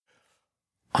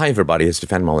Hi everybody, it's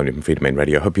Stefan Molyneux from Freedomain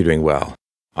Radio. Hope you're doing well.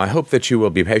 I hope that you will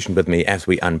be patient with me as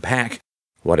we unpack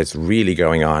what is really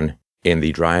going on in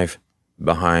the drive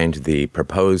behind the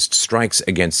proposed strikes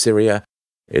against Syria.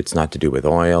 It's not to do with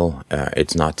oil.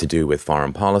 It's not to do with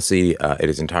foreign policy. It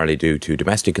is entirely due to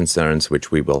domestic concerns, which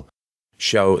we will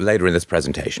show later in this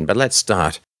presentation. But let's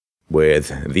start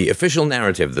with the official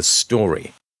narrative, the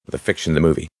story, the fiction, the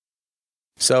movie.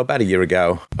 So about a year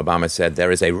ago, Obama said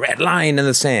there is a red line in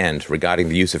the sand regarding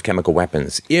the use of chemical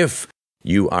weapons. If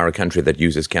you are a country that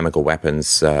uses chemical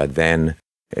weapons, then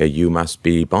you must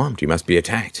be bombed. You must be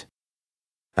attacked.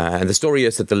 And the story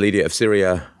is that the leader of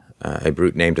Syria, a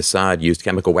brute named Assad, used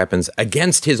chemical weapons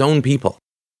against his own people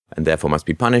and therefore must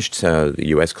be punished. The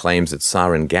U.S. claims that a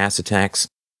sarin gas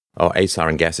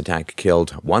attack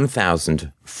killed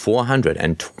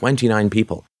 1,429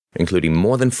 people, including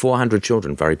more than 400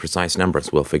 children. Very precise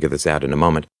numbers. We'll figure this out in a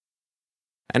moment.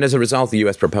 And as a result, the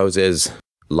U.S. proposes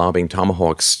lobbing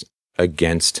tomahawks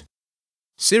against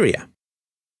Syria.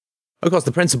 Of course,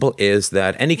 the principle is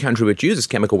that any country which uses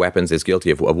chemical weapons is guilty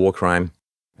of a war crime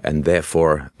and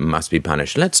therefore must be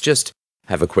punished. Let's just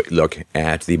have a quick look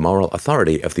at the moral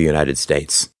authority of the United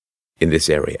States in this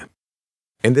area.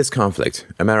 In this conflict,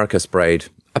 America sprayed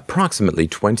approximately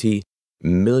 20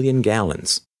 million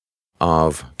gallons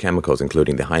of chemicals,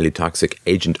 including the highly toxic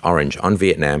Agent Orange, on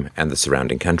Vietnam and the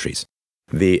surrounding countries.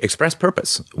 The express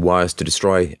purpose was to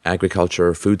destroy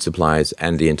agriculture, food supplies,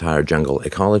 and the entire jungle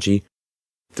ecology.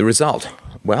 The result,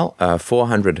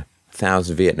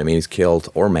 400,000 Vietnamese killed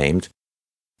or maimed,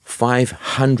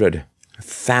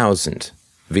 500,000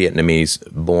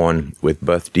 Vietnamese born with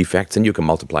birth defects, and you can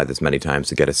multiply this many times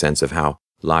to get a sense of how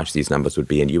large these numbers would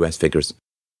be in U.S. figures.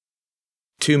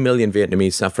 2 million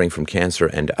Vietnamese suffering from cancer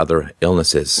and other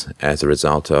illnesses as a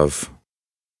result of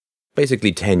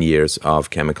basically 10 years of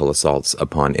chemical assaults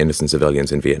upon innocent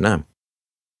civilians in Vietnam.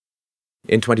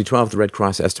 In 2012, the Red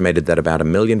Cross estimated that about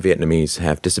 1 million Vietnamese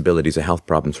have disabilities or health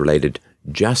problems related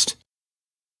just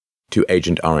to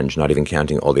Agent Orange, not even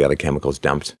counting all the other chemicals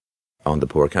dumped on the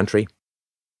poor country.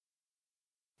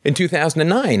 In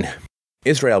 2009,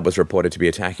 Israel was reported to be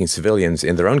attacking civilians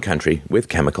in their own country with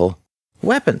chemical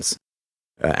weapons.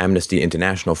 Amnesty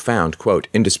International found, quote,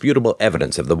 indisputable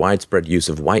evidence of the widespread use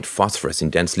of white phosphorus in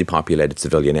densely populated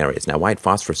civilian areas. Now, white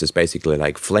phosphorus is basically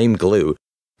like flame glue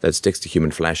that sticks to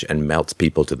human flesh and melts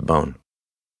people to the bone.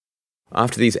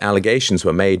 After these allegations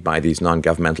were made by these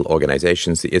non-governmental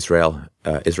organizations, the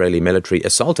Israeli military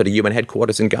assaulted a UN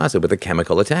headquarters in Gaza with a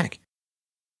chemical attack.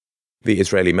 The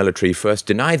Israeli military first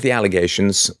denied the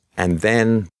allegations and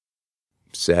then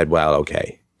said, well,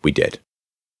 okay, we did.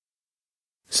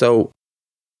 So,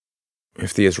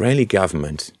 if the Israeli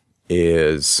government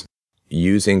is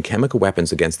using chemical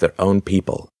weapons against their own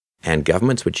people, and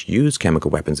governments which use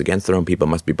chemical weapons against their own people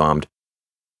must be bombed,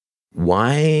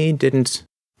 why didn't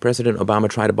President Obama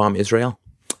try to bomb Israel?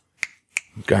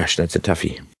 Gosh, that's a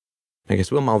toughie. I guess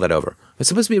we'll mull that over. It's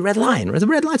supposed to be a red line. The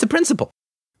red line's a principle.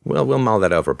 Well, we'll mull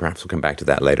that over. Perhaps we'll come back to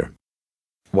that later.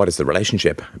 What is the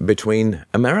relationship between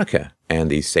America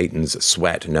and the Satan's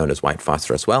sweat known as white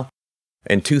phosphorus? Well,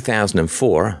 in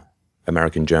 2004,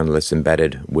 American journalists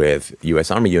embedded with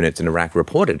U.S. Army units in Iraq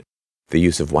reported the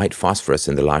use of white phosphorus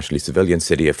in the largely civilian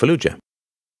city of Fallujah.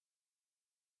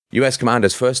 U.S.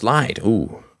 commanders first lied.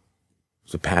 Ooh,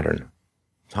 it's a pattern.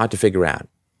 It's hard to figure out.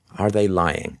 Are they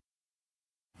lying?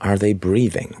 Are they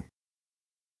breathing?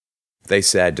 They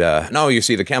said, no, you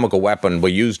see, the chemical weapon,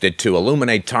 we used it to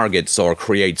illuminate targets or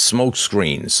create smoke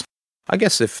screens. I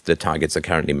guess if the targets are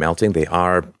currently melting, they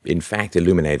are, in fact,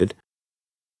 illuminated.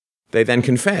 They then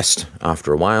confessed,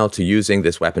 after a while, to using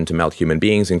this weapon to melt human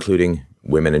beings, including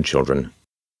women and children,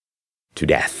 to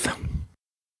death.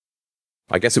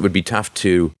 I guess it would be tough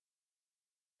to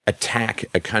attack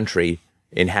a country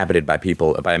inhabited by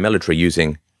people, by a military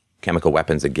using chemical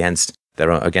weapons against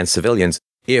civilians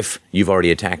if you've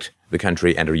already attacked the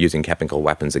country and are using chemical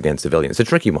weapons against civilians. It's a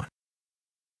tricky one.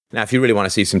 Now, if you really want to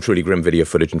see some truly grim video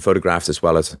footage and photographs, as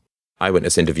well as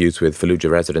eyewitness interviews with Fallujah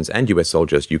residents and U.S.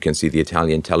 soldiers, you can see the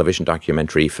Italian television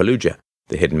documentary Fallujah,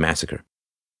 The Hidden Massacre.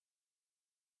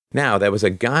 Now, there was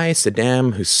a guy,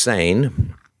 Saddam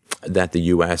Hussein, that the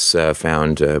U.S.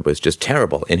 found was just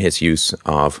terrible in his use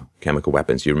of chemical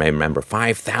weapons. You may remember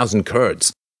 5,000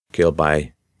 Kurds killed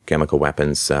by chemical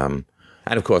weapons. And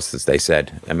of course, as they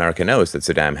said, America knows that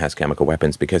Saddam has chemical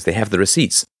weapons because they have the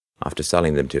receipts after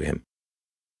selling them to him.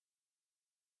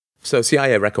 So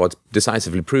CIA records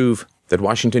decisively prove that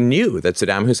Washington knew that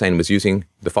Saddam Hussein was using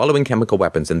the following chemical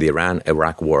weapons in the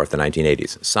Iran-Iraq War of the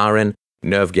 1980s: sarin,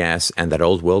 nerve gas, and that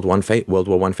old World War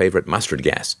I favorite, mustard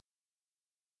gas.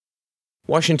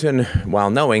 Washington, while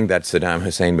knowing that Saddam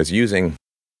Hussein was using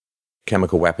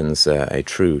chemical weapons, a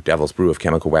true devil's brew of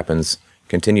chemical weapons,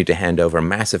 continued to hand over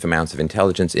massive amounts of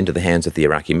intelligence into the hands of the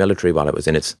Iraqi military while it was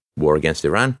in its war against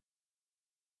Iran.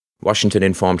 Washington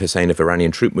informed Hussein of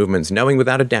Iranian troop movements, knowing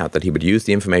without a doubt that he would use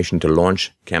the information to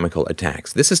launch chemical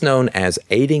attacks. This is known as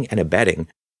aiding and abetting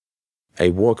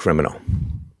a war criminal.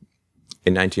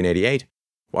 In 1988,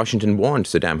 Washington warned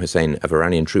Saddam Hussein of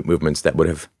Iranian troop movements that would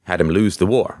have had him lose the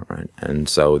war, right? And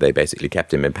so they basically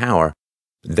kept him in power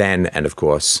then, and of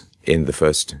course, in the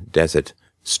first Desert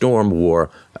Storm War,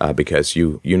 because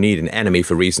you need an enemy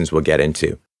for reasons we'll get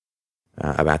into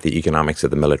about the economics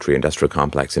of the military-industrial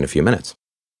complex in a few minutes.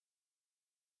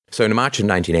 So in March of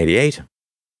 1988,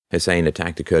 Hussein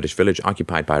attacked a Kurdish village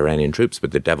occupied by Iranian troops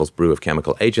with the devil's brew of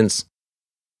chemical agents.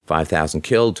 5,000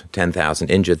 killed, 10,000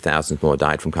 injured, thousands more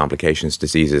died from complications,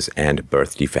 diseases, and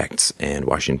birth defects, and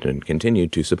Washington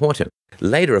continued to support him.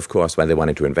 Later, of course, when they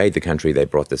wanted to invade the country, they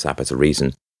brought this up as a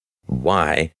reason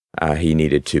why he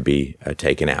needed to be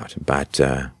taken out. But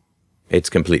it's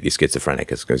completely schizophrenic,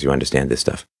 because you understand this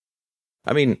stuff.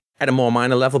 I mean, at a more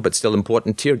minor level, but still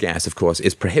important, tear gas, of course,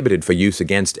 is prohibited for use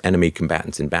against enemy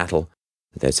combatants in battle.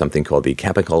 There's something called the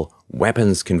Chemical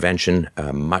Weapons Convention,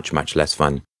 much, much less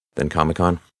fun than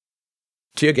Comic-Con.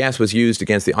 Tear gas was used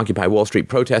against the Occupy Wall Street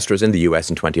protesters in the U.S.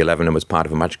 in 2011 and was part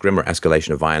of a much grimmer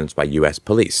escalation of violence by U.S.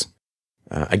 police.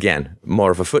 Again,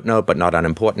 more of a footnote, but not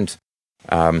unimportant.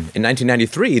 In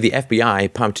 1993, the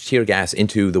FBI pumped tear gas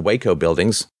into the Waco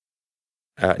buildings.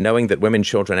 Knowing that women,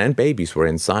 children, and babies were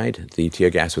inside, the tear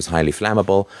gas was highly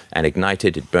flammable and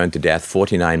ignited. It burned to death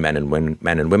 49 men and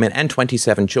women, and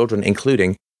 27 children,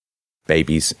 including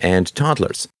babies and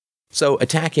toddlers. So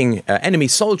attacking enemy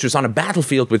soldiers on a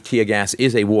battlefield with tear gas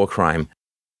is a war crime.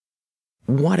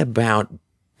 What about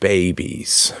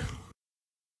babies?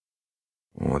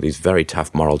 Oh, these very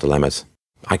tough moral dilemmas.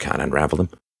 I can't unravel them.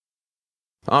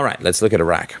 All right, let's look at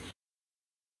Iraq.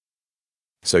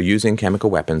 So using chemical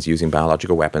weapons, using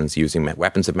biological weapons, using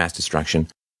weapons of mass destruction,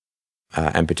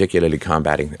 and particularly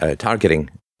targeting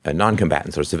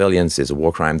non-combatants or civilians is a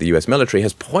war crime. The U.S. military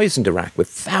has poisoned Iraq with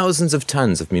thousands of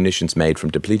tons of munitions made from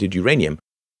depleted uranium,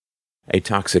 a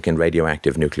toxic and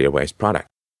radioactive nuclear waste product.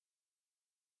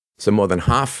 So more than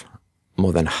half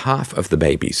of the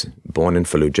babies born in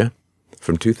Fallujah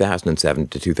from 2007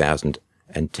 to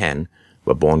 2010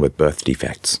 were born with birth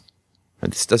defects.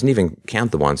 And this doesn't even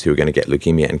count the ones who are going to get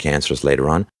leukemia and cancers later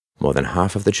on. More than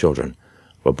half of the children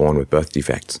were born with birth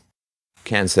defects.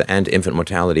 Cancer and infant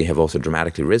mortality have also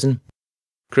dramatically risen.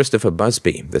 Christopher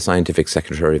Busby, the scientific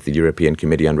secretary of the European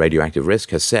Committee on Radioactive Risk,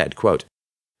 has said, quote,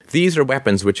 "These are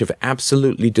weapons which have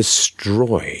absolutely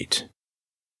destroyed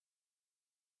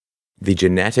the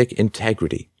genetic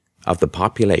integrity of the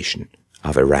population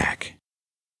of Iraq."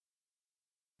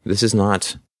 This is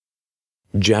not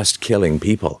just killing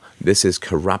people. This is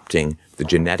corrupting the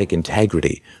genetic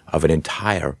integrity of an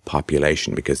entire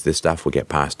population, because this stuff will get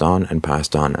passed on,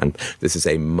 and this is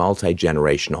a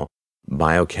multi-generational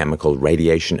biochemical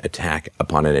radiation attack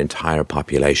upon an entire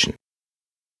population.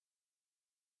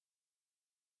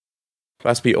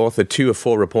 Busby authored 2 of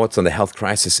 4 reports on the health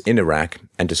crisis in Iraq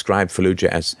and described Fallujah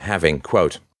as having,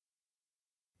 quote,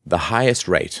 "the highest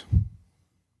rate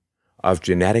of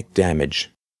genetic damage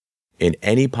in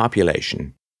any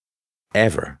population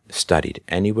ever studied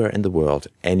anywhere in the world,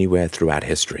 anywhere throughout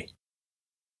history.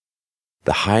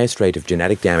 The highest rate of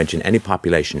genetic damage in any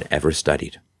population ever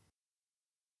studied.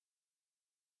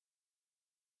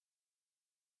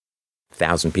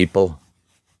 1,000 people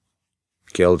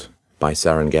killed by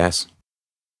sarin gas.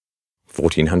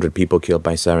 1,400 people killed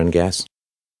by sarin gas.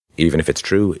 Even if it's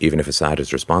true, even if Assad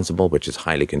is responsible, which is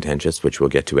highly contentious, which we'll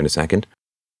get to in a second,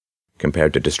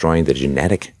 compared to destroying the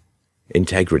genetic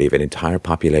integrity of an entire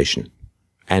population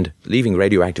and leaving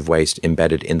radioactive waste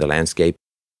embedded in the landscape,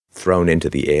 thrown into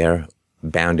the air,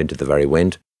 bound into the very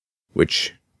wind,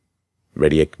 which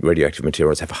radioactive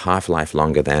materials have a half-life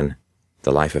longer than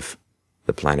the life of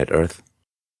the planet Earth.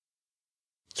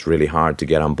 It's really hard to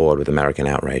get on board with American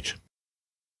outrage.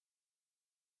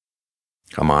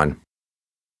 Come on.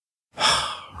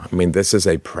 I mean, this is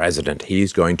a president.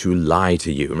 He's going to lie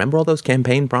to you. Remember all those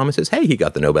campaign promises? Hey, he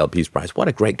got the Nobel Peace Prize. What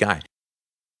a great guy.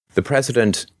 The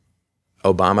president,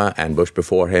 Obama, and Bush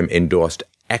before him endorsed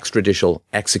extrajudicial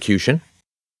execution,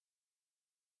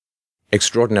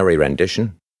 extraordinary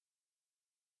rendition,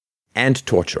 and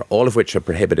torture, all of which are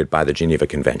prohibited by the Geneva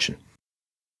Convention.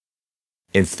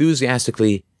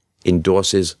 Enthusiastically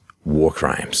endorses war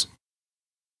crimes.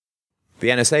 The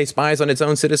NSA spies on its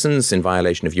own citizens in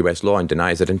violation of U.S. law and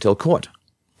denies it until court.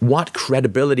 What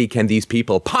credibility can these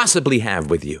people possibly have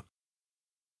with you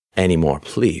anymore?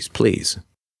 Please, please.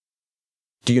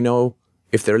 Do you know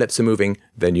If their lips are moving,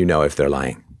 then you know if they're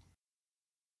lying.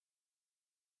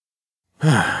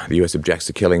 The US objects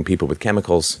to killing people with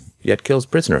chemicals, yet kills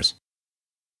prisoners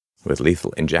with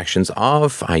lethal injections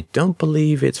of, I don't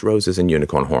believe it's roses and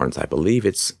unicorn horns. I believe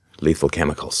it's lethal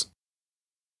chemicals.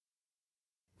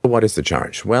 What is the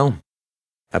charge? Well,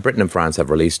 Britain and France have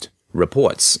released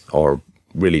reports, or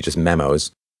really just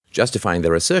memos, justifying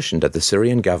their assertion that the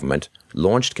Syrian government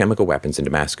launched chemical weapons in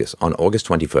Damascus on August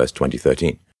 21st,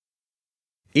 2013.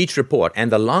 Each report,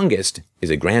 and the longest, is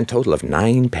a grand total of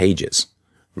 9 pages,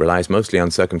 relies mostly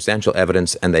on circumstantial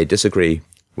evidence, and they disagree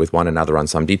with one another on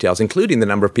some details, including the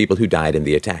number of people who died in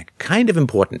the attack. Kind of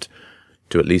important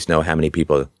to at least know how many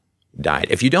people died.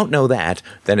 If you don't know that,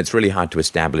 then it's really hard to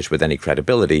establish with any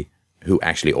credibility who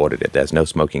actually ordered it. There's no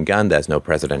smoking gun, there's no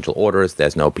presidential orders,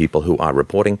 there's no people who are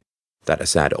reporting that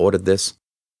Assad ordered this.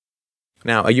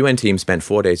 Now, a UN team spent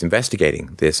 4 days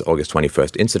investigating this August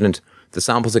 21st incident. The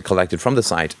samples it collected from the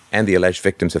site and the alleged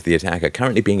victims of the attack are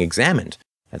currently being examined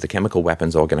at the Chemical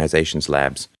Weapons Organization's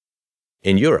labs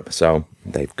in Europe. So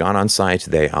they've gone on site,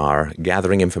 they are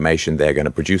gathering information, they're going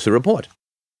to produce a report.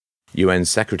 UN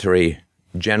Secretary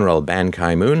General Ban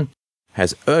Ki-moon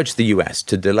has urged the US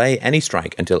to delay any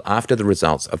strike until after the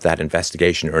results of that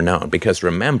investigation are known. Because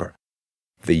remember,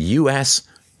 the US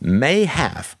may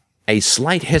have a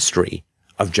slight history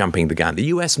of jumping the gun. The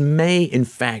US may, in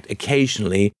fact,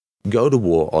 occasionally go to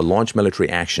war or launch military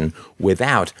action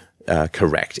without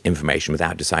correct information,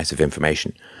 without decisive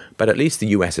information. But at least the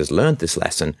US has learned this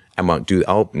lesson and won't do...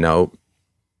 Oh, no.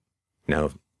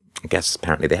 I guess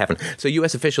apparently they haven't. So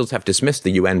US officials have dismissed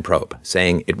the UN probe,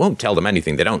 saying it won't tell them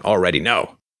anything they don't already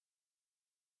know.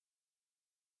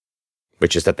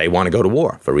 Which is that they want to go to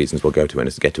war, for reasons we'll get to in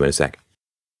a sec.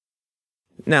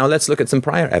 Now, let's look at some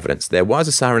prior evidence. There was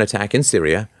a sarin attack in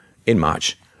Syria in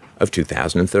March of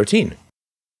 2013.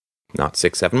 Not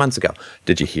 6-7 months ago.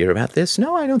 Did you hear about this?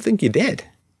 No, I don't think you did.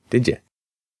 Did you?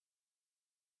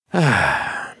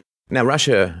 Now,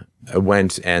 Russia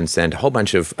went and sent a whole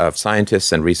bunch of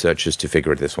scientists and researchers to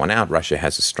figure this one out. Russia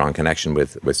has a strong connection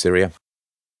with Syria.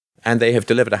 And they have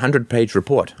delivered a 100-page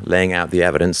report laying out the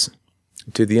evidence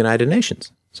to the United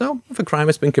Nations. So, if a crime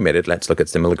has been committed, let's look at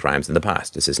similar crimes in the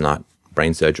past. This is not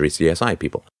brain surgery CSI,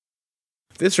 people.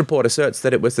 This report asserts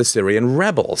that it was the Syrian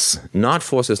rebels, not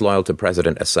forces loyal to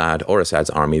President Assad or Assad's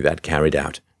army, that carried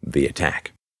out the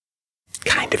attack.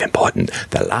 Kind of important.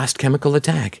 The last chemical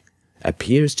attack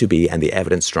appears to be, and the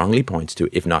evidence strongly points to,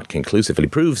 if not conclusively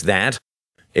proves, that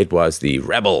it was the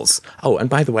rebels. Oh, and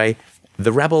by the way,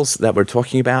 the rebels that we're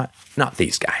talking about, not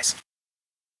these guys.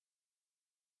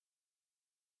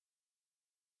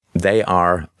 They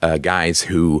are guys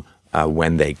who,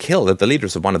 when they killed the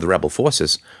leaders of one of the rebel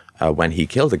forces, when he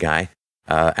killed a guy,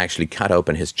 actually cut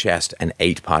open his chest and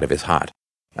ate part of his heart.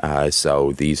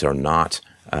 So these are not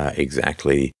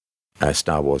exactly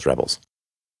Star Wars rebels.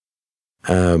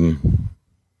 They're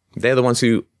the ones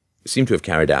who seem to have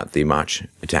carried out the March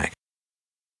attack.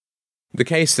 The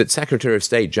case that Secretary of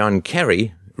State John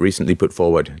Kerry recently put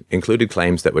forward included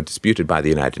claims that were disputed by the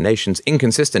United Nations,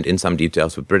 inconsistent in some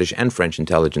details with British and French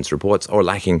intelligence reports, or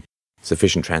lacking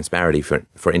sufficient transparency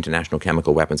for international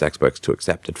chemical weapons experts to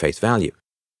accept at face value.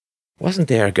 Wasn't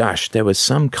there, there was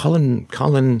some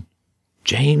Colin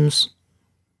James?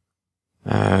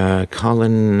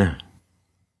 Colin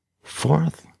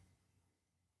Forth?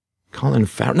 Colin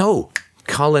Farrell? No,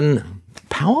 Colin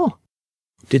Powell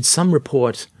did some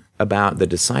report about the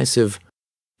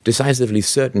decisively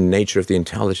certain nature of the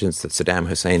intelligence that Saddam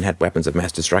Hussein had weapons of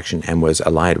mass destruction and was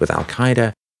allied with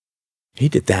Al-Qaeda. He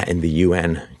did that in the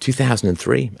UN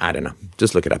 2003. I don't know.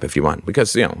 Just look it up if you want,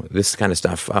 because, this kind of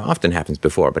stuff often happens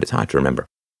before, but it's hard to remember.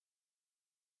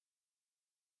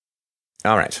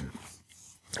 All right.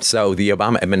 So the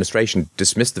Obama administration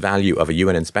dismissed the value of a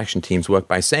UN inspection team's work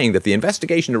by saying that the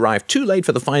investigation arrived too late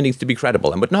for the findings to be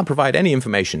credible and would not provide any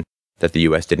information that the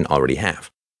US didn't already have.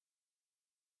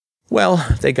 Well,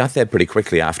 they got there pretty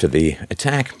quickly after the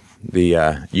attack.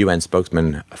 The UN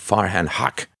spokesman Farhan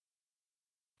Haq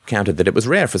countered that it was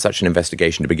rare for such an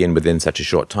investigation to begin within such a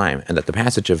short time, and that the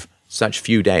passage of such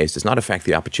few days does not affect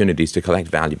the opportunities to collect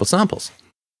valuable samples,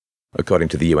 according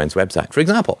to the UN's website. For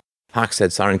example, Haq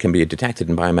said sarin can be detected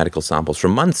in biomedical samples for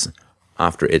months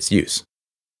after its use.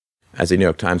 As a New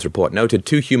York Times report noted,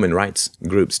 2 human rights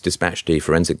groups dispatched a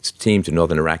forensics team to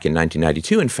northern Iraq in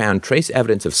 1992 and found trace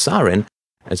evidence of sarin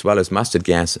as well as mustard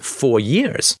gas 4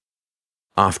 years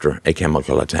after a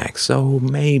chemical attack. So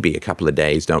maybe a couple of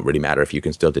days don't really matter if you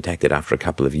can still detect it after a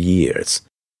couple of years.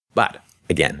 But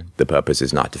again, the purpose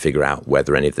is not to figure out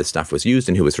whether any of this stuff was used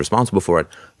and who was responsible for it.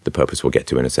 The purpose we'll get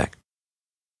to in a sec.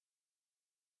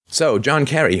 So, John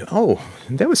Kerry,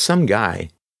 there was some guy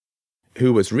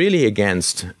who was really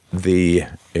against the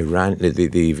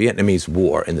Vietnamese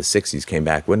War in the 60s came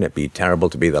back. Wouldn't it be terrible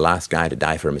to be the last guy to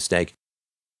die for a mistake?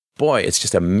 Boy, it's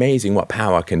just amazing what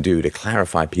power can do to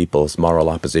clarify people's moral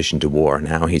opposition to war.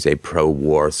 Now he's a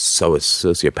pro-war,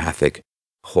 sociopathic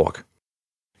hawk.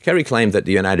 Kerry claimed that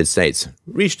the United States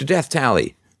reached a death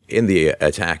tally in the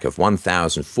attack of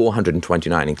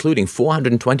 1,429, including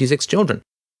 426 children.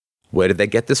 Where did they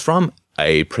get this from?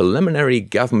 A preliminary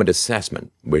government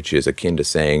assessment, which is akin to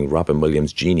saying Robin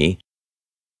Williams' genie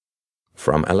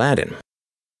from Aladdin.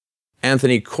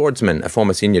 Anthony Kordsman, a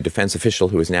former senior defense official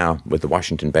who is now with the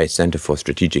Washington-based Center for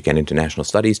Strategic and International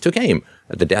Studies, took aim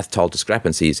at the death toll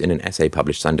discrepancies in an essay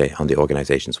published Sunday on the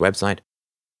organization's website.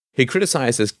 He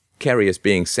criticizes Kerry as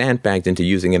being sandbagged into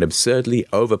using an absurdly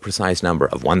over-precise number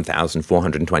of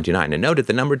 1,429 and noted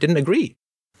the number didn't agree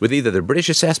with either the British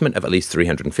assessment of at least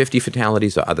 350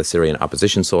 fatalities or other Syrian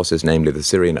opposition sources, namely the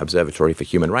Syrian Observatory for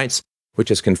Human Rights, which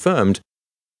has confirmed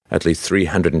at least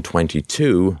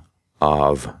 322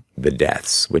 of the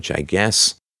deaths, which I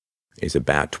guess is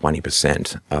about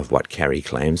 20% of what Kerry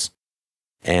claims.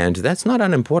 And that's not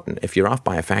unimportant. If you're off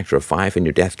by a factor of 5 in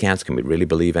your death counts, can we really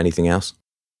believe anything else?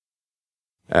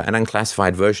 An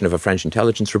unclassified version of a French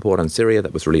intelligence report on Syria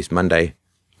that was released Monday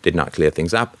did not clear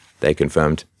things up. They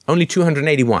confirmed only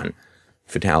 281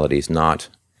 fatalities, not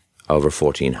over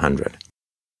 1,400.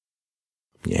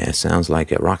 Yeah, sounds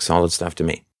like rock-solid stuff to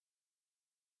me.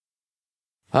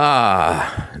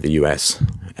 The U.S.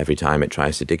 Every time it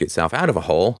tries to dig itself out of a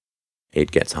hole,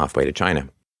 it gets halfway to China.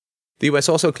 The U.S.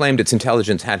 also claimed its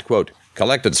intelligence had, quote,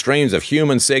 collected streams of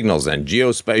human signals and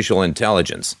geospatial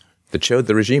intelligence that showed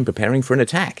the regime preparing for an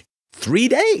attack. 3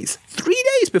 days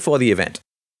before the event.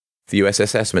 The U.S.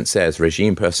 assessment says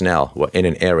regime personnel were in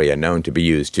an area known to be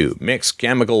used to mix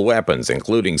chemical weapons,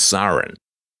 including sarin,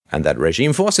 and that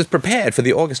regime forces prepared for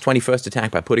the August 21st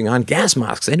attack by putting on gas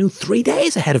masks. They knew 3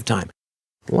 days ahead of time.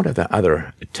 What are the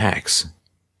other attacks,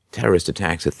 terrorist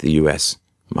attacks that the U.S.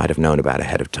 might have known about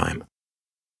ahead of time?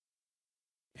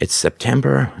 It's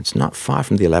September. It's not far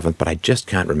from the 11th, but I just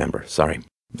can't remember. Sorry.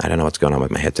 I don't know what's going on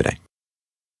with my head today.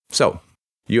 So,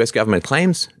 the U.S. government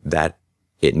claims that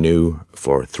it knew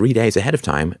for 3 days ahead of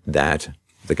time that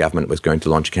the government was going to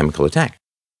launch a chemical attack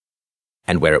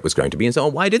and where it was going to be. And so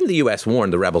why didn't the U.S.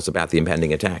 warn the rebels about the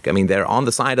impending attack? I mean, they're on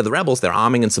the side of the rebels. They're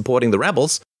arming and supporting the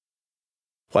rebels.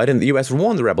 Why didn't the U.S.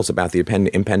 warn the rebels about the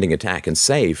impending attack and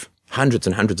save hundreds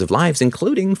and hundreds of lives,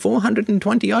 including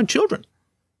 420-odd children?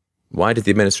 Why did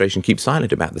the administration keep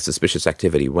silent about the suspicious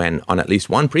activity when, on at least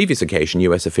one previous occasion,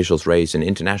 U.S. officials raised an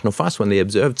international fuss when they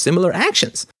observed similar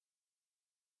actions?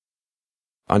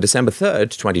 On December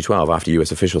 3rd, 2012, after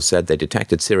U.S. officials said they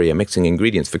detected Syria mixing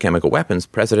ingredients for chemical weapons,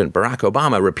 President Barack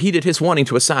Obama repeated his warning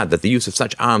to Assad that the use of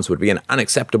such arms would be an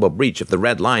unacceptable breach of the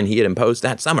red line he had imposed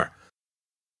that summer.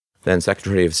 Then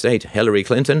Secretary of State Hillary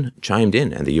Clinton chimed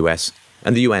in, and the U.S.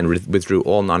 and the UN withdrew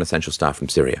all non-essential staff from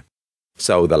Syria.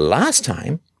 So the last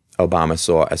time Obama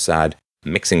saw Assad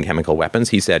mixing chemical weapons,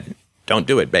 he said, "Don't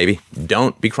do it, baby.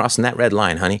 Don't be crossing that red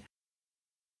line, honey."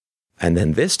 And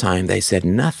then this time they said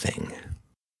nothing.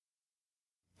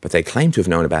 But they claim to have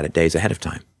known about it days ahead of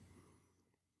time.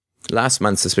 Last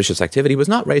month's suspicious activity was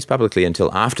not raised publicly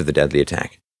until after the deadly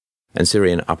attack, and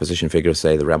Syrian opposition figures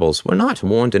say the rebels were not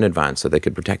warned in advance so they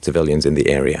could protect civilians in the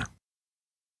area.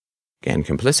 Again,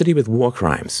 complicity with war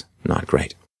crimes, not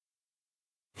great.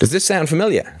 Does this sound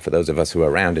familiar? For those of us who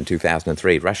were around in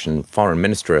 2003, Russian Foreign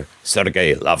Minister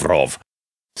Sergei Lavrov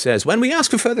says, when we ask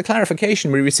for further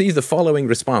clarification, we receive the following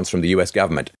response from the U.S.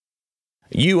 government.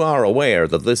 You are aware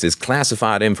that this is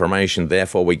classified information,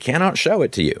 therefore we cannot show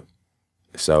it to you.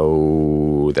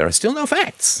 So there are still no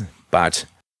facts, but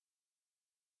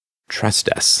trust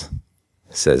us,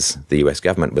 says the U.S.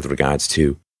 government with regards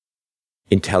to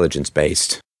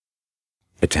intelligence-based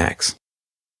attacks.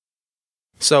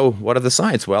 So what are the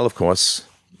sides? Well, of course,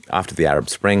 after the Arab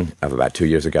Spring of about 2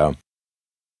 years ago,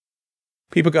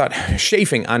 people got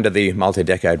chafing under the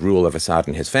multi-decade rule of Assad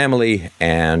and his family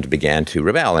and began to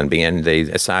rebel. And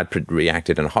Assad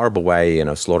reacted in a horrible way,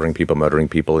 slaughtering people, murdering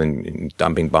people, and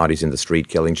dumping bodies in the street,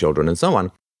 killing children, and so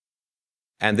on.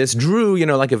 And this drew,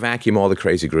 like a vacuum, all the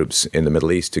crazy groups in the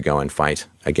Middle East to go and fight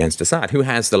against Assad, who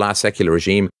has the last secular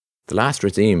regime, the last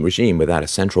regime without a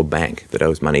central bank that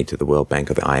owes money to the World Bank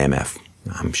or the IMF.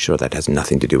 I'm sure that has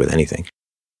nothing to do with anything.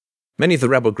 Many of the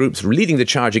rebel groups leading the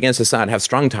charge against Assad have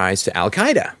strong ties to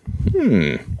al-Qaeda.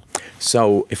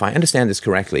 So, if I understand this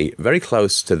correctly, very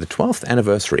close to the 12th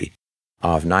anniversary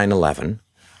of 9/11,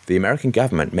 the American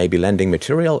government may be lending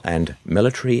material and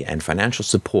military and financial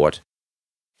support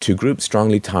to groups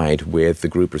strongly tied with the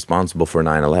group responsible for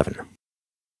 9/11.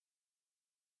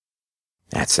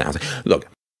 That sounds... Look,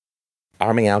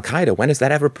 arming al-Qaeda, when has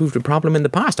that ever proved a problem in the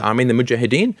past? Arming the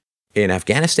Mujahideen in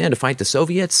Afghanistan to fight the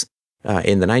Soviets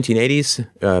in the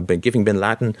 1980s, giving bin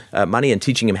Laden money and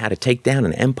teaching him how to take down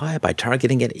an empire by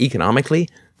targeting it economically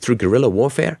through guerrilla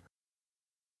warfare?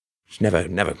 It's never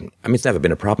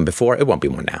been a problem before. It won't be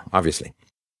one now, obviously.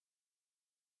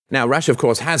 Now, Russia, of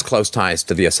course, has close ties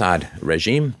to the Assad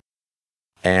regime.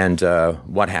 And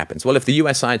what happens? Well, if the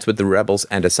U.S. sides with the rebels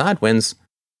and Assad wins,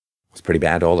 it's pretty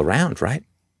bad all around, right?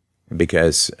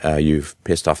 Because you've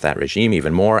pissed off that regime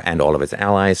even more and all of its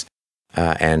allies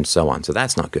and so on. So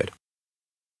that's not good.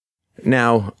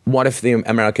 Now, what if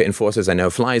America enforces a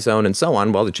no-fly zone and so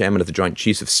on? Well, the chairman of the Joint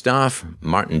Chiefs of Staff,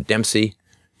 Martin Dempsey,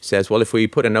 says, well, if we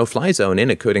put a no-fly zone in,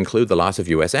 it could include the loss of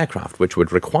U.S. aircraft, which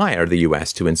would require the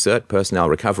U.S. to insert personnel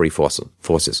recovery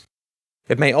forces.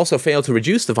 It may also fail to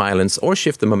reduce the violence or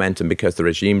shift the momentum because the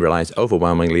regime relies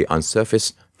overwhelmingly on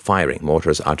surface firing,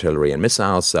 mortars, artillery, and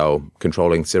missiles, so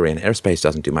controlling Syrian airspace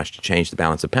doesn't do much to change the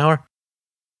balance of power.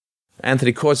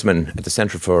 Anthony Korsman at the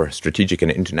Center for Strategic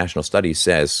and International Studies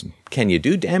says, can you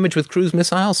do damage with cruise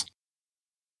missiles?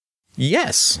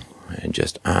 Yes. And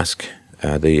just ask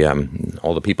all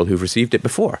the people who've received it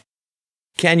before.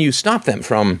 Can you stop them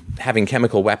from having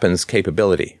chemical weapons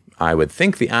capability? I would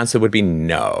think the answer would be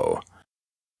no.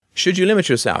 Should you limit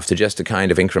yourself to just a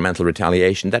kind of incremental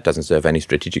retaliation? That doesn't serve any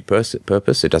strategic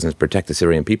purpose. It doesn't protect the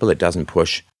Syrian people. It doesn't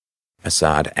push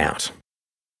Assad out.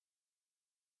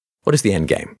 What is the end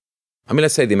game? I mean,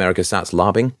 let's say the America starts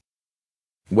lobbing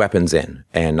weapons in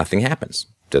and nothing happens.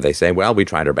 Do they say, well, we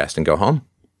tried our best and go home?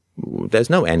 There's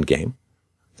no end game.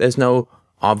 There's no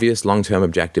obvious long-term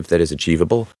objective that is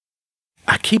achievable.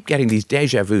 I keep getting these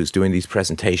déjà vus doing these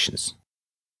presentations.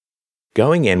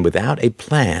 Going in without a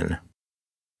plan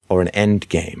or an end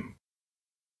game.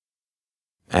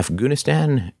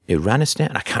 Afghanistan,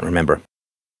 Iranistan, I can't remember.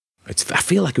 I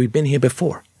feel like we've been here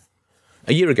before.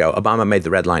 A year ago, Obama made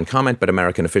the red line comment, but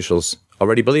American officials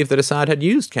already believed that Assad had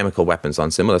used chemical weapons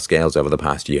on similar scales over the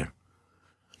past year.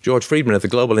 George Friedman of the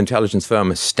global intelligence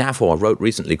firm Staffor wrote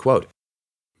recently, quote,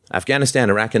 Afghanistan,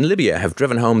 Iraq, and Libya have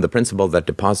driven home the principle that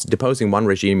deposing one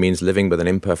regime means living with an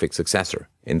imperfect successor.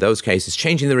 In those cases,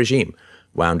 changing the regime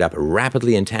wound up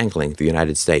rapidly entangling the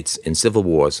United States in civil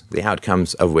wars, the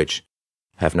outcomes of which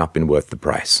have not been worth the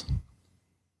price.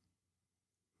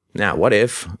 Now, what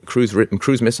if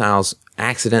cruise missiles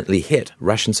accidentally hit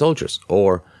Russian soldiers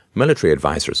or military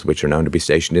advisors, which are known to be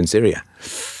stationed in Syria?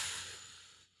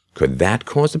 Could that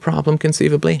cause a problem,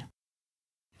 conceivably?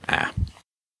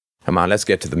 Come on, let's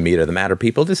get to the meat of the matter,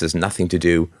 people. This has nothing to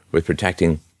do with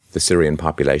protecting the Syrian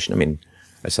population. I mean,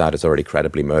 Assad has already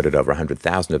credibly murdered over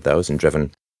 100,000 of those and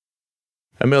driven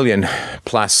 1 million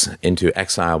plus into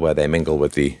exile, where they mingle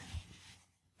with the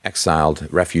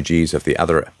exiled refugees of the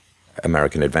other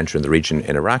American adventure in the region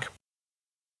in Iraq.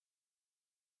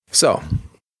 So,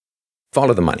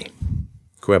 follow the money.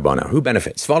 Cui bono? Who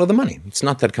benefits? Follow the money. It's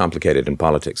not that complicated in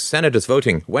politics. Senators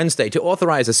voting Wednesday to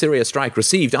authorize a Syria strike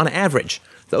received, on average,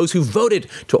 those who voted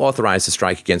to authorize the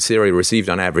strike against Syria received,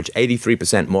 on average,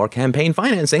 83% more campaign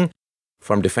financing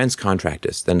from defense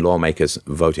contractors than lawmakers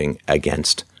voting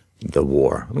against the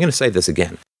war. I'm going to say this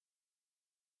again.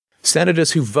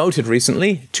 Senators who voted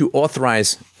recently to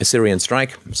authorize a Syrian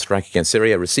strike against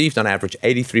Syria, received, on average,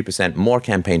 83% more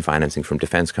campaign financing from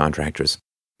defense contractors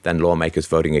than lawmakers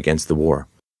voting against the war.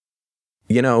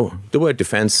 You know, the word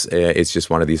defense is just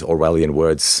one of these Orwellian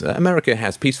words. America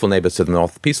has peaceful neighbors to the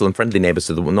north, peaceful and friendly neighbors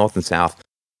to the north and south,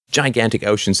 gigantic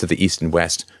oceans to the east and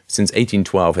west. Since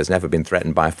 1812 has never been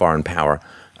threatened by a foreign power.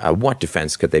 What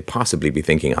defense could they possibly be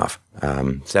thinking of?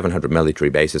 700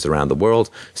 military bases around the world,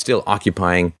 still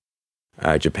occupying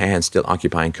Japan, still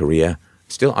occupying Korea,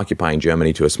 still occupying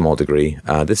Germany to a small degree.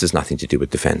 This has nothing to do with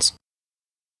defense.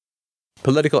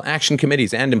 Political action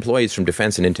committees and employees from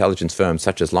defense and intelligence firms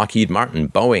such as Lockheed Martin,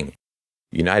 Boeing,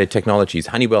 United Technologies,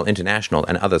 Honeywell International,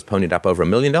 and others ponied up over $1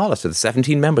 million to the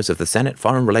 17 members of the Senate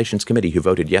Foreign Relations Committee who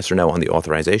voted yes or no on the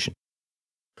authorization.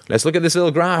 Let's look at this little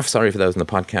graph. Sorry for those in the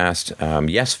podcast.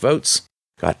 Yes votes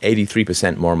got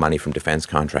 83% more money from defense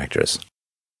contractors.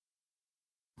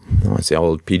 That's the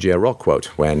old P.J. O'Rourke quote.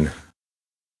 When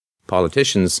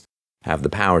politicians have the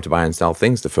power to buy and sell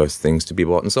things, the first things to be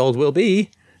bought and sold will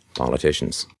be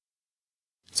politicians.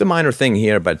 It's a minor thing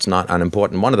here, but it's not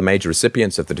unimportant. One of the major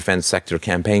recipients of the defense sector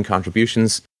campaign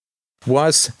contributions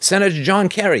was Senator John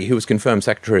Kerry, who was confirmed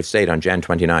Secretary of State on Jan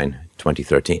 29,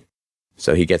 2013.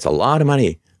 So he gets a lot of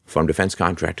money from defense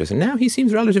contractors, and now he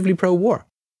seems relatively pro-war.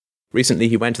 Recently,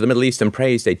 he went to the Middle East and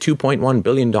praised a $2.1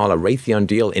 billion Raytheon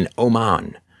deal in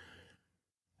Oman.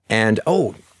 And,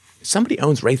 somebody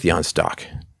owns Raytheon stock.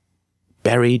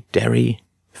 Berry, Derry,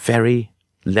 Ferry,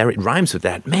 Larry. It rhymes with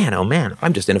that. Man, oh man,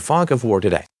 I'm just in a fog of war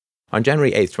today. On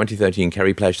January 8th, 2013,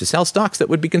 Kerry pledged to sell stocks that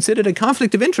would be considered a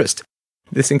conflict of interest.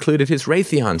 This included his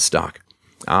Raytheon stock.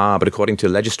 But according to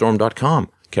Legistorm.com,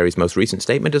 Kerry's most recent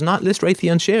statement does not list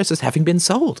Raytheon shares as having been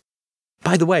sold.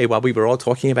 By the way, while we were all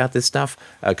talking about this stuff,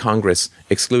 Congress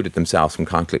excluded themselves from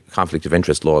conflict of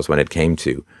interest laws when it came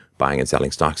to buying and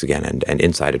selling stocks again and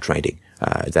insider trading.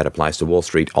 That applies to Wall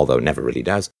Street, although it never really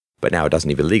does. But now it doesn't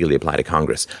even legally apply to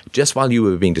Congress. Just while you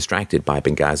were being distracted by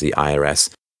Benghazi,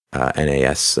 IRS,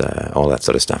 NAS, all that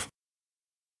sort of stuff.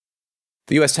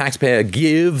 The U.S. taxpayer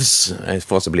gives, is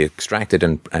forcibly extracted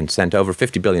and sent over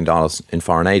 $50 billion in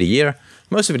foreign aid a year.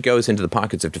 Most of it goes into the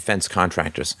pockets of defense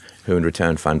contractors, who in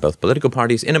return fund both political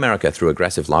parties in America through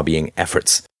aggressive lobbying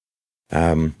efforts.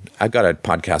 I've got a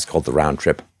podcast called The Round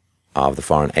Trip of the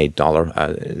Foreign Aid Dollar.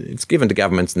 It's given to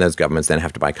governments, and those governments then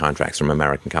have to buy contracts from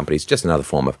American companies. Just another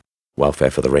form of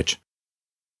welfare for the rich.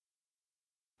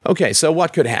 Okay, so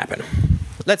what could happen?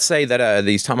 Let's say that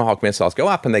these Tomahawk missiles go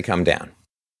up and they come down.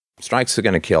 Strikes are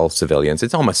going to kill civilians.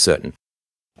 It's almost certain.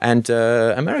 And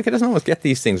America doesn't always get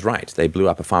these things right. They blew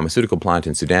up a pharmaceutical plant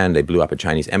in Sudan. They blew up a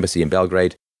Chinese embassy in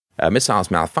Belgrade.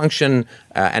 Missiles malfunction.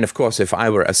 And of course, if I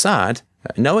were Assad,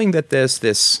 knowing that there's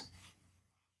this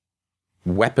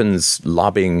weapons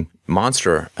lobbying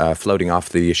monster floating off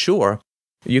the shore,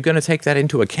 you're going to take that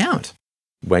into account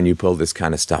when you pull this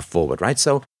kind of stuff forward, right?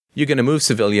 So you're going to move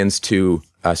civilians to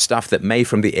stuff that may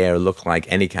from the air look like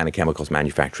any kind of chemicals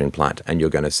manufacturing plant. And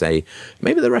you're going to say,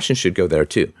 maybe the Russians should go there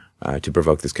too, to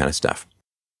provoke this kind of stuff.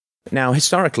 Now,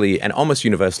 historically and almost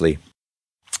universally,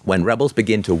 when rebels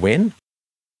begin to win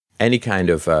any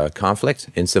kind of conflict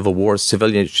in civil wars,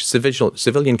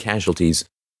 civilian casualties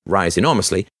rise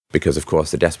enormously because, of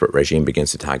course, the desperate regime begins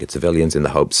to target civilians in the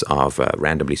hopes of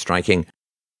randomly striking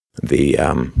the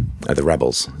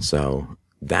rebels. So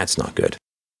that's not good.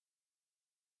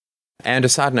 And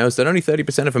Assad knows that only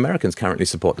 30% of Americans currently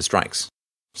support the strikes.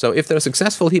 So if they're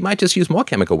successful, he might just use more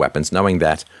chemical weapons, knowing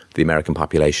that the American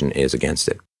population is against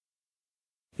it.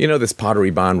 You know, this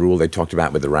Pottery Barn rule they talked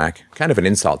about with Iraq, kind of an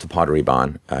insult to Pottery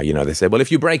Barn. They say, well,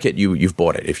 if you break it, you've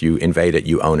bought it. If you invade it,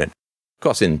 you own it. Of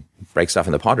course, in break stuff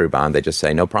in the Pottery Barn, they just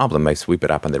say, no problem. They sweep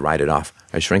it up and they write it off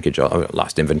as shrinkage or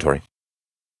lost inventory.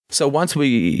 So once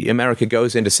America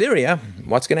goes into Syria,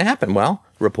 what's going to happen? Well,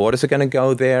 reporters are going to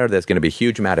go there. There's going to be a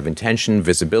huge amount of intention,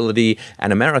 visibility,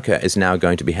 and America is now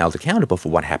going to be held accountable for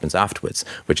what happens afterwards,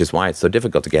 which is why it's so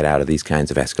difficult to get out of these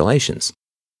kinds of escalations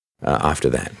after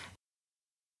that.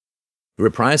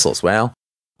 Reprisals, well,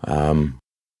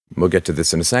 we'll get to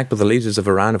this in a sec, but the leaders of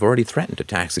Iran have already threatened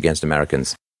attacks against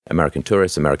Americans, American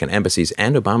tourists, American embassies,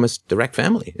 and Obama's direct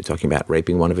family. They're talking about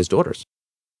raping one of his daughters.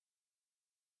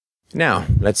 Now,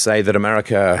 let's say that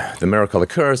the miracle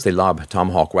occurs, they lob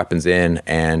Tomahawk weapons in,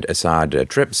 and Assad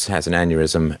trips, has an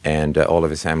aneurysm, and all of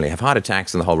his family have heart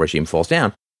attacks, and the whole regime falls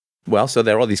down. Well, so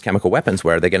there are all these chemical weapons.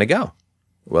 Where are they going to go?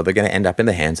 Well, they're going to end up in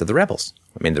the hands of the rebels.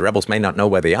 I mean, the rebels may not know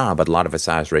where they are, but a lot of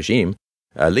Assad's regime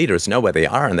leaders know where they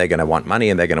are, and they're going to want money,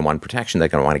 and they're going to want protection. They're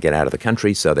going to want to get out of the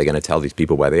country, so they're going to tell these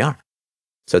people where they are.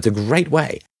 So it's a great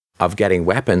way of getting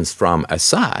weapons from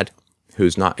Assad,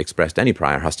 who's not expressed any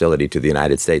prior hostility to the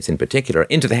United States in particular,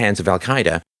 into the hands of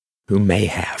al-Qaeda, who may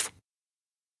have.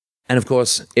 And of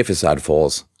course, if Assad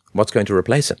falls, what's going to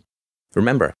replace him?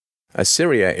 Remember,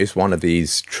 Syria is one of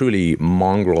these truly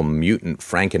mongrel, mutant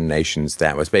Franken nations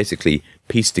that was basically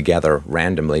pieced together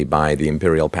randomly by the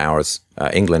imperial powers,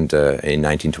 England, in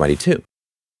 1922.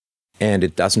 And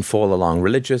it doesn't fall along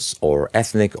religious or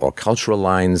ethnic or cultural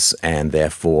lines, and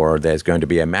therefore there's going to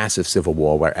be a massive civil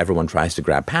war where everyone tries to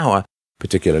grab power,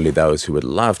 particularly those who would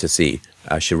love to see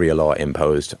Sharia law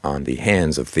imposed on the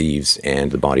hands of thieves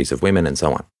and the bodies of women and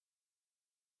so on.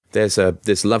 There's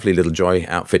this lovely little joy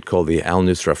outfit called the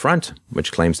Al-Nusra Front,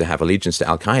 which claims to have allegiance to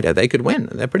al-Qaeda. They could win.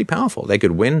 They're pretty powerful. They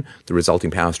could win the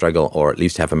resulting power struggle or at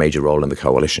least have a major role in the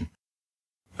coalition.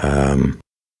 The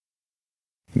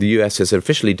U.S. has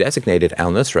officially designated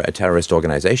al-Nusra a terrorist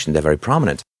organization. They're very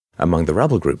prominent among the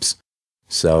rebel groups.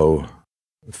 So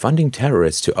funding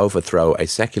terrorists to overthrow a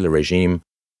secular regime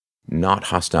not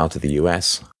hostile to the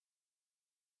U.S.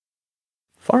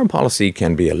 Foreign policy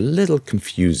can be a little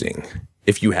confusing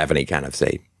if you have any kind of,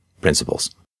 say,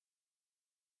 principles.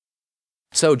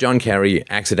 So John Kerry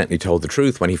accidentally told the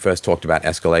truth when he first talked about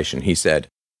escalation. He said,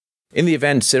 in the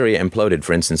event Syria imploded,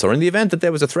 for instance, or in the event that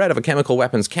there was a threat of a chemical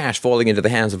weapons cache falling into the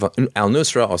hands of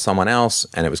al-Nusra or someone else,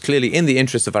 and it was clearly in the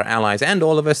interest of our allies and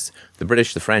all of us, the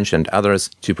British, the French, and others,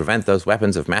 to prevent those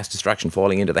weapons of mass destruction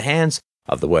falling into the hands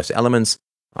of the worst elements,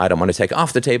 I don't want to take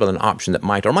off the table an option that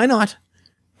might or might not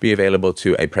be available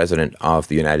to a president of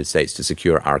the United States to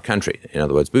secure our country. In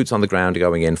other words, boots on the ground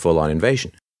going in full-on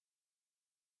invasion.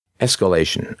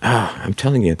 Escalation. I'm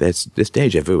telling you, this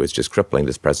deja vu is just crippling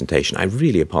this presentation. I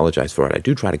really apologize for it. I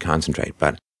do try to concentrate,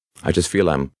 but I just feel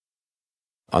I'm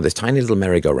on this tiny little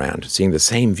merry-go-round, seeing the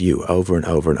same view over and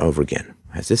over and over again.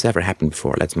 Has this ever happened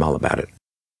before? Let's mull about it.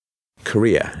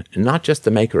 Korea, not just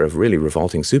the maker of really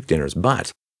revolting soup dinners,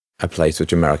 but a place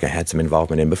which America had some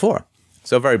involvement in before.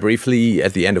 So very briefly,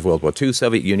 at the end of World War II,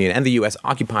 Soviet Union and the US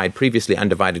occupied previously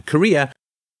undivided Korea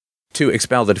to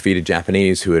expel the defeated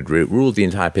Japanese who had ruled the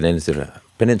entire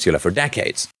peninsula for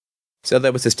decades. So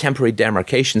there was this temporary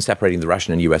demarcation separating the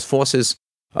Russian and US forces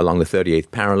along the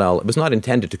 38th parallel. It was not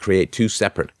intended to create two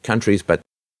separate countries, but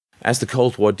as the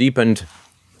Cold War deepened,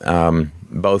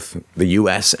 both the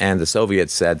US and the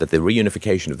Soviets said that the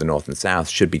reunification of the North and South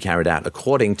should be carried out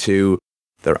according to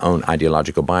their own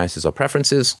ideological biases or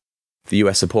preferences. The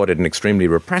US supported an extremely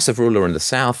repressive ruler in the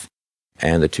South,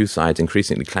 and the two sides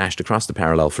increasingly clashed across the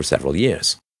parallel for several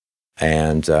years.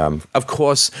 And, of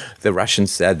course, the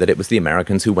Russians said that it was the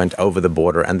Americans who went over the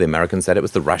border, and the Americans said it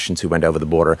was the Russians who went over the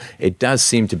border. It does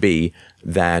seem to be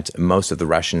that most of the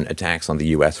Russian attacks on the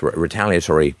US were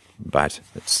retaliatory, but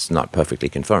it's not perfectly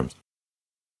confirmed.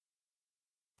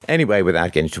 Anyway,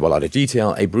 without getting into a lot of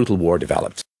detail, a brutal war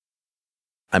developed.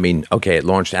 I mean, okay, it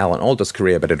launched Alan Alda's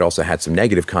career, but it also had some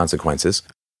negative consequences.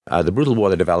 The brutal war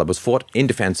that developed was fought in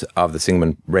defense of the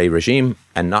Syngman Rhee regime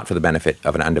and not for the benefit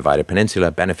of an undivided peninsula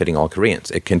benefiting all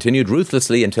Koreans. It continued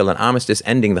ruthlessly until an armistice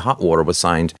ending the hot water was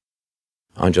signed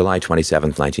on July 27,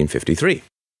 1953.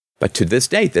 But to this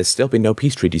date, there's still been no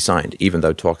peace treaty signed, even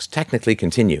though talks technically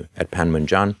continue at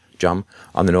Panmunjom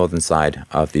on the northern side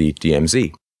of the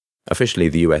DMZ. Officially,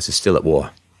 the US is still at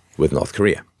war with North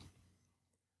Korea.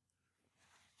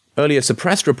 Earlier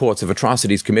suppressed reports of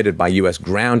atrocities committed by US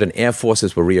ground and air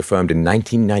forces were reaffirmed in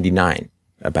 1999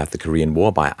 about the Korean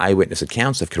War by eyewitness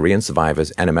accounts of Korean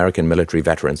survivors and American military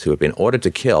veterans who had been ordered to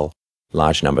kill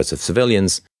large numbers of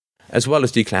civilians, as well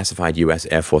as declassified US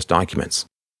Air Force documents.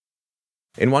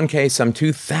 In one case, some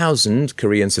 2,000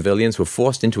 Korean civilians were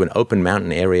forced into an open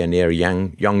mountain area near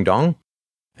Yeongdong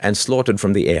and slaughtered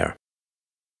from the air.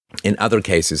 In other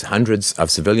cases, hundreds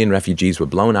of civilian refugees were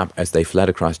blown up as they fled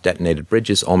across detonated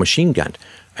bridges or machine-gunned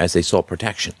as they sought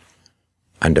protection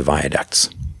under viaducts.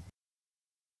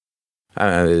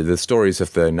 The stories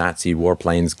of the Nazi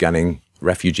warplanes gunning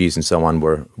refugees and so on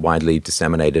were widely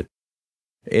disseminated.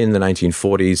 In the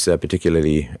 1940s,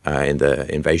 particularly in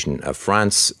the invasion of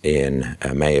France in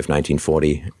May of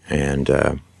 1940.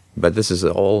 But this is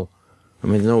all, I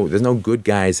mean, there's no good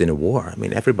guys in a war. I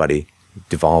mean, everybody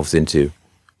devolves into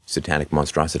satanic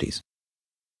monstrosities.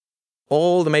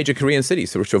 All the major Korean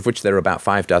cities, of which there are about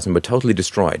 5 were totally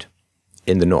destroyed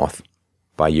in the north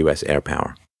by US air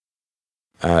power.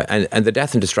 And the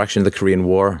death and destruction of the Korean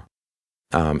War,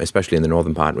 especially in the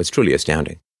northern part, was truly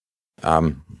astounding.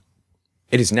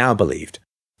 It is now believed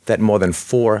that more than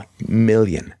 4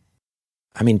 million,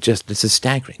 I mean, this is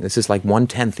staggering. This is like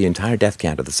 1/10 the entire death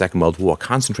count of the Second World War,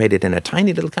 concentrated in a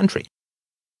tiny little country.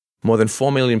 More than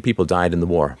 4 million people died in the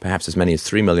war, perhaps as many as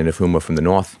 3 million of whom were from the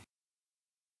north,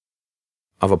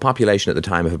 of a population at the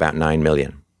time of about 9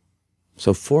 million.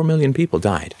 So 4 million people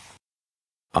died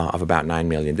of about 9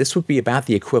 million. This would be about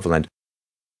the equivalent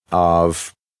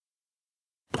of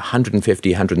 150,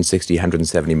 160,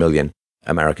 170 million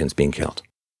Americans being killed.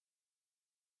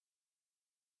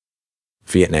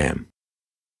 Vietnam.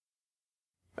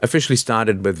 Officially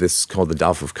started with this called the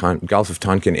Gulf of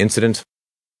Tonkin incident,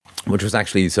 which was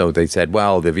actually, so they said,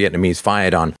 well, the Vietnamese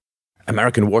fired on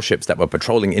American warships that were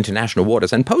patrolling international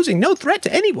waters and posing no threat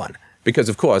to anyone. Because,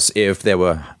 of course, if there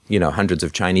were, hundreds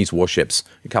of Chinese warships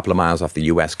a couple of miles off the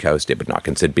U.S. coast, it would not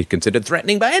be considered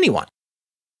threatening by anyone.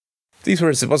 It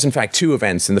was in fact 2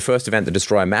 events. In the first event, the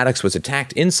destroyer Maddox was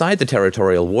attacked inside the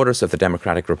territorial waters of the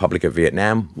Democratic Republic of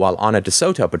Vietnam while on a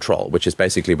DeSoto patrol, which is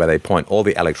basically where they point all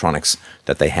the electronics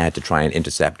that they had to try and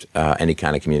intercept any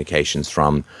kind of communications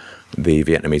from the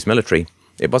Vietnamese military.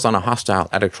 It was on a hostile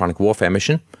electronic warfare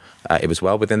mission. It was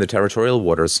well within the territorial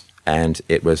waters, and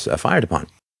it was fired upon.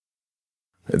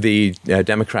 The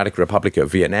Democratic Republic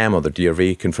of Vietnam, or the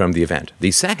DRV, confirmed the event.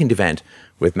 The second event,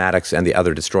 with Maddox and the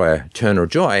other destroyer, Turner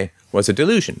Joy, was a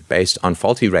delusion based on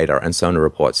faulty radar and sonar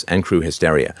reports and crew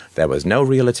hysteria. There was no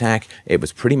real attack. It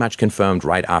was pretty much confirmed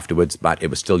right afterwards, but it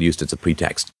was still used as a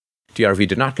pretext. DRV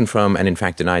did not confirm and in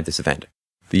fact denied this event.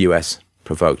 The US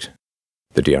provoked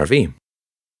the DRV.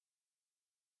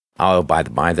 Oh, by the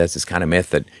by, there's this kind of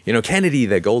myth that, Kennedy,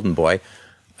 the golden boy,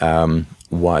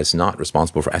 was not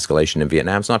responsible for escalation in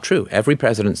Vietnam. It's not true. Every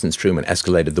president since Truman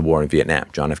escalated the war in Vietnam.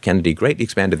 John F. Kennedy greatly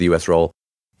expanded the U.S. role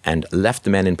and left the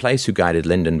men in place who guided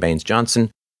Lyndon Baines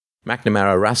Johnson.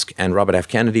 McNamara, Rusk, and Robert F.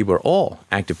 Kennedy were all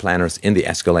active planners in the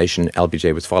escalation.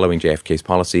 LBJ was following JFK's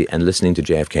policy and listening to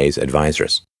JFK's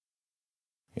advisors.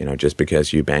 Just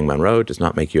because you bang Monroe does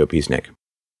not make you a peacenik.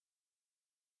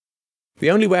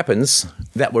 The only weapons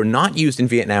that were not used in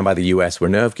Vietnam by the U.S. were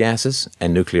nerve gases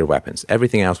and nuclear weapons.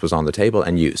 Everything else was on the table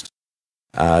and used.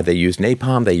 They used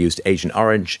napalm, they used Agent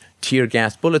Orange, tear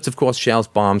gas, bullets, of course, shells,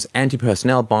 bombs,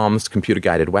 anti-personnel bombs,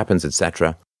 computer-guided weapons,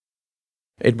 etc.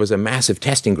 It was a massive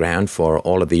testing ground for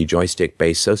all of the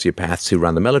joystick-based sociopaths who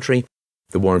run the military.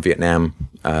 The war in Vietnam,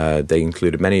 they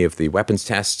included many of the weapons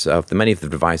tests of many of the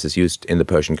devices used in the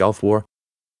Persian Gulf War.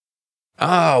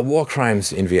 War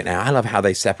crimes in Vietnam. I love how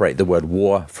they separate the word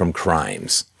war from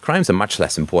crimes. Crimes are much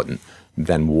less important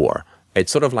than war.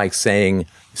 It's sort of like saying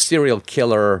serial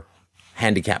killer,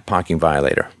 handicap parking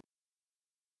violator.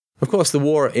 Of course, the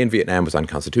war in Vietnam was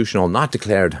unconstitutional, not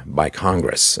declared by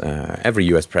Congress. Every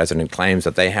U.S. president claims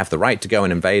that they have the right to go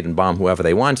and invade and bomb whoever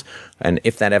they want, and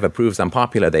if that ever proves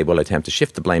unpopular, they will attempt to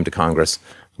shift the blame to Congress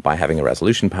by having a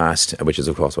resolution passed, which is,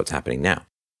 of course, what's happening now.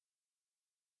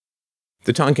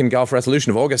 The Tonkin Gulf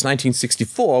Resolution of August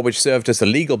 1964, which served as the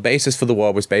legal basis for the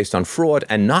war, was based on fraud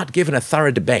and not given a thorough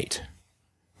debate.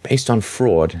 Based on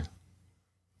fraud,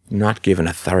 not given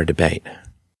a thorough debate.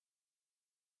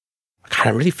 God, I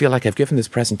really feel like I've given this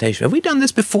presentation. Have we done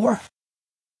this before?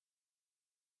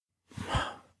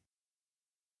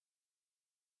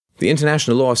 The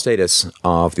international law status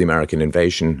of the American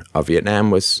invasion of Vietnam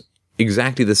was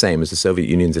exactly the same as the Soviet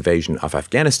Union's invasion of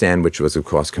Afghanistan, which was, of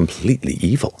course, completely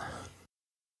evil.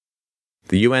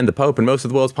 The UN, the Pope, and most of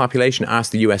the world's population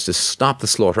asked the US to stop the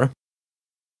slaughter.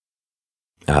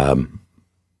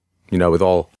 With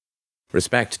all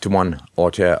respect to one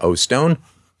Arthur O. Stone,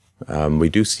 we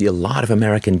do see a lot of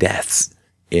American deaths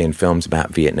in films about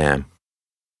Vietnam.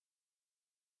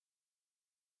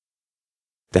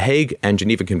 The Hague and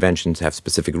Geneva Conventions have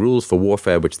specific rules for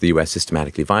warfare which the US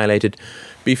systematically violated.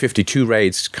 B-52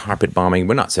 raids, carpet bombing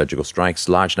were not surgical strikes.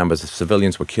 Large numbers of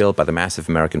civilians were killed by the massive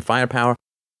American firepower.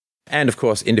 And, of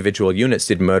course, individual units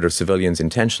did murder civilians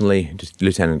intentionally.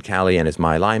 Lieutenant Calley and his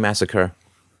My Lai massacre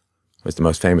was the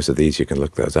most famous of these. You can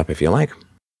look those up if you like.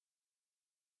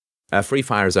 Free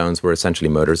fire zones were essentially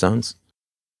murder zones.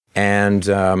 And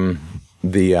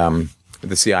the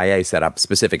CIA set up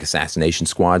specific assassination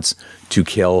squads to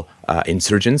kill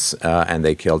insurgents, and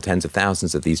they killed tens of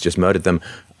thousands of these, just murdered them.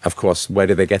 Of course, where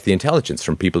did they get the intelligence?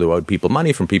 From people who owed people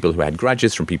money, from people who had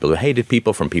grudges, from people who hated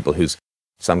people, from people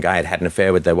some guy had an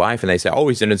affair with their wife, and they say, oh,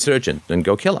 he's an insurgent, and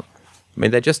go kill him. I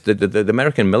mean, they're just, the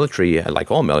American military,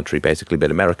 like all military basically, but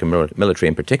American military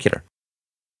in particular,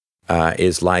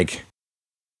 is like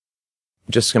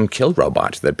just some kill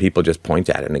robot that people just point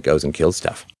at and it goes and kills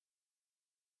stuff.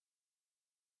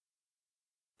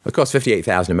 Of course,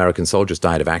 58,000 American soldiers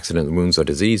died of accident, wounds, or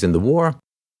disease in the war,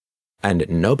 and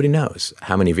nobody knows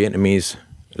how many Vietnamese,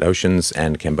 Laotians,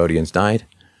 and Cambodians died.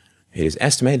 It is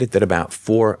estimated that about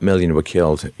 4 million were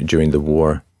killed during the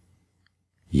war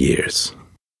years.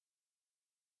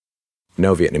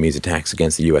 No Vietnamese attacks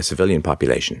against the U.S. civilian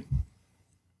population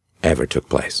ever took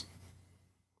place.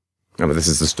 Remember, this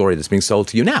is the story that's being sold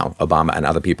to you now. Obama and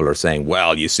other people are saying,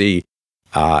 well, you see,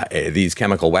 these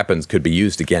chemical weapons could be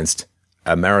used against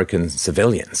American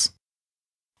civilians.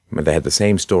 I mean, they had the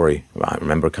same story. I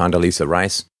remember Condoleezza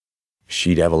Rice,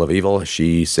 she-devil of evil.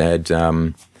 She said,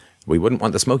 we wouldn't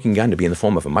want the smoking gun to be in the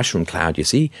form of a mushroom cloud, you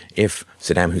see. If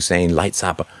Saddam Hussein lights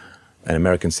up an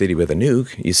American city with a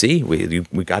nuke, you see,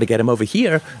 we got to get him over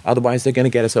here. Otherwise, they're going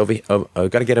to get us over. We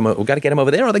got to get him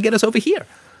over there, or they get us over here.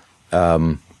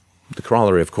 The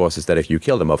corollary, of course, is that if you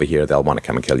kill them over here, they'll want to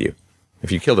come and kill you.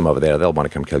 If you kill them over there, they'll want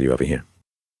to come kill you over here.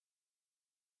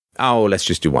 Oh, let's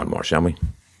just do one more, shall we?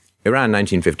 Iran,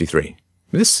 1953.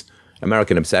 This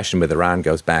American obsession with Iran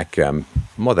goes back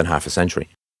more than half a century.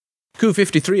 Coup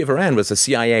 53 of Iran was the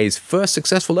CIA's first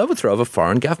successful overthrow of a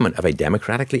foreign government, of a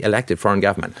democratically elected foreign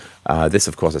government. This,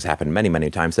 of course, has happened many, many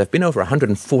times. There have been over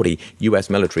 140 U.S.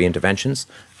 military interventions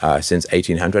since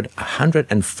 1800.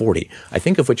 140, I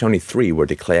think of which only 3 were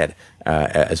declared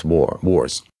as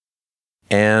wars.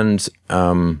 And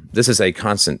this is a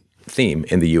constant theme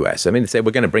in the U.S. I mean, they say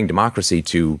we're going to bring democracy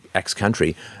to X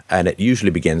country, and it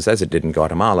usually begins, as it did in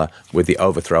Guatemala, with the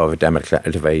overthrow of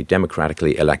a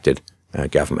democratically elected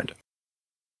government.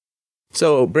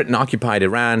 So Britain occupied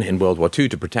Iran in World War II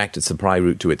to protect its supply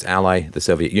route to its ally, the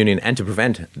Soviet Union, and to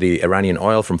prevent the Iranian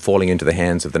oil from falling into the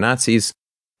hands of the Nazis.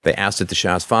 They ousted the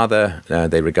Shah's father.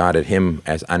 They regarded him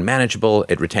as unmanageable.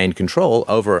 It retained control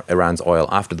over Iran's oil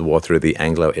after the war through the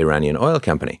Anglo-Iranian Oil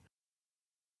Company.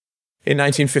 In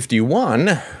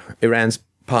 1951, Iran's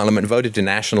Parliament voted to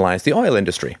nationalize the oil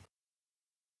industry.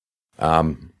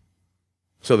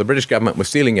 So the British government was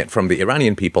stealing it from the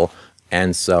Iranian people,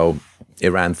 and so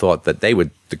Iran thought that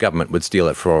the government would steal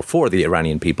it for the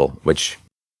Iranian people, which,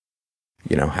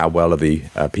 how well are the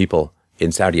people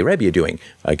in Saudi Arabia doing,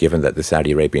 given that the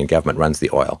Saudi Arabian government runs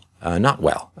the oil? Not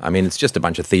well. I mean, it's just a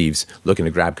bunch of thieves looking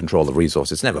to grab control of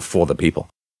resources. It's never for the people.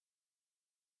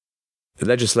 The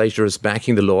legislatures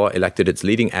backing the law elected its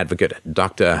leading advocate,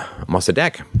 Dr.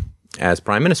 Mossadegh, as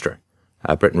prime minister.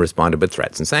 Britain responded with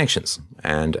threats and sanctions.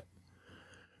 And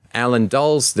Alan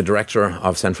Dulles, the director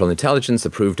of Central Intelligence,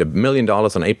 approved $1 million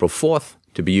on April 4th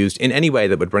to be used in any way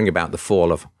that would bring about the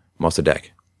fall of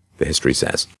Mossadegh, the history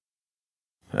says.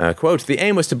 Quote, the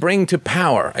aim was to bring to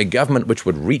power a government which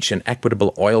would reach an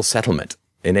equitable oil settlement,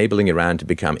 enabling Iran to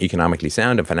become economically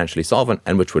sound and financially solvent,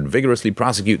 and which would vigorously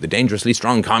prosecute the dangerously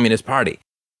strong Communist Party.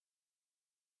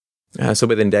 So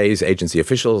within days, agency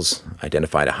officials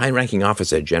identified a high-ranking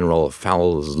officer, General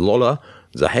Fazlollah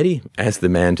Zahedi, as the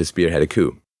man to spearhead a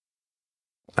coup.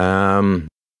 General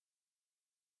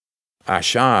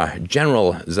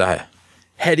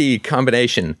Zahedi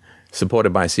combination,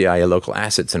 supported by CIA local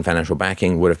assets and financial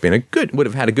backing, would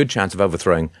have had a good chance of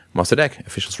overthrowing Mossadegh,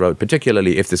 officials wrote,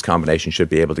 particularly if this combination should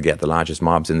be able to get the largest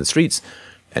mobs in the streets,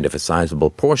 and if a sizable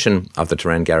portion of the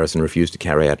Tehran garrison refused to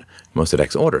carry out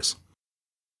Mossadegh's orders.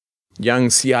 Young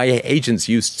CIA agents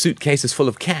used suitcases full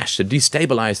of cash to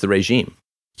destabilize the regime.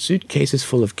 Suitcases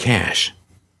full of cash.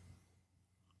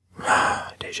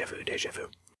 Deja vu, deja vu.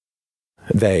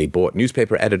 They bought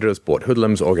newspaper editors, bought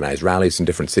hoodlums, organized rallies in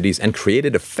different cities, and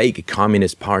created a fake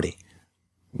communist party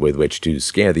with which to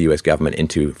scare the U.S. government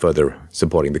into further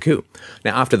supporting the coup.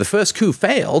 Now, after the first coup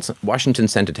failed, Washington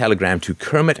sent a telegram to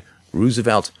Kermit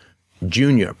Roosevelt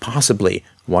Jr., possibly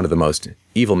one of the most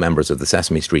evil members of the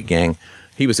Sesame Street gang.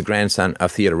 He was the grandson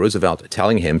of Theodore Roosevelt,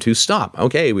 telling him to stop.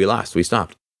 Okay, we lost, we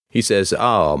stopped. He says,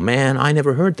 oh man, I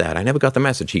never heard that. I never got the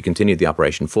message. He continued the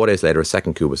operation. 4 days later, a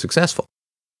second coup was successful.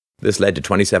 This led to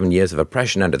 27 years of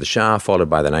oppression under the Shah, followed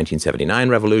by the 1979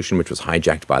 revolution, which was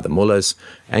hijacked by the mullahs,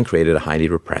 and created a highly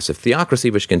repressive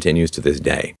theocracy, which continues to this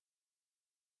day.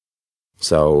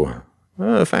 So,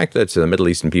 the fact that the Middle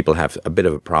Eastern people have a bit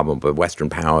of a problem with Western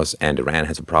powers, and Iran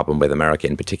has a problem with America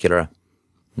in particular,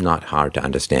 not hard to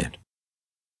understand.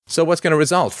 So what's going to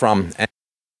result from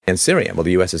in Syria? Well,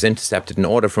 the U.S. has intercepted an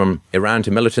order from Iran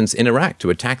to militants in Iraq to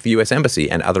attack the U.S. embassy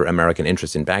and other American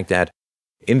interests in Baghdad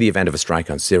in the event of a strike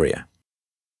on Syria.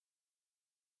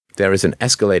 There is an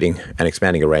escalating and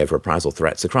expanding array of reprisal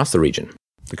threats across the region.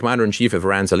 The commander-in-chief of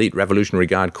Iran's elite Revolutionary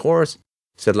Guard Corps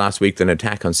said last week that an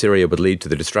attack on Syria would lead to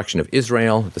the destruction of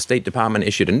Israel. The State Department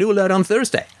issued a new alert on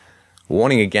Thursday,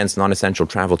 warning against non-essential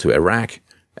travel to Iraq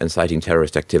and citing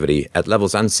terrorist activity at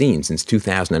levels unseen since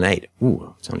 2008.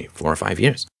 Ooh, it's only 4 or 5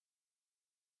 years.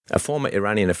 A former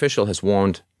Iranian official has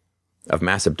warned of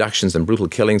mass abductions and brutal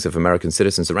killings of American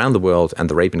citizens around the world and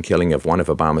the rape and killing of one of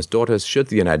Obama's daughters should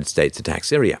the United States attack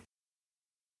Syria.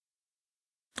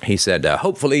 He said,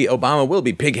 hopefully Obama will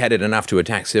be pig-headed enough to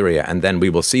attack Syria, and then we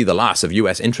will see the loss of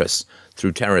U.S. interests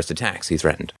through terrorist attacks, he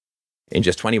threatened. In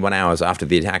just 21 hours after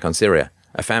the attack on Syria,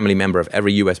 a family member of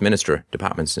every U.S. minister,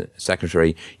 department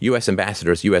secretary, U.S.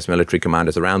 ambassadors, U.S. military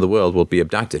commanders around the world will be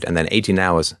abducted, and then 18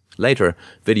 hours later,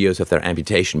 videos of their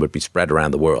amputation would be spread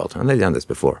around the world. And they've done this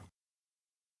before.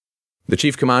 The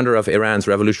chief commander of Iran's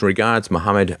Revolutionary Guards,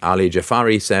 Mohammad Ali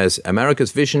Jafari, says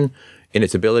America's vision in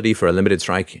its ability for a limited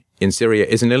strike in Syria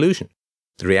is an illusion.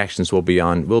 The reactions will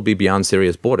be beyond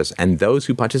Syria's borders, and those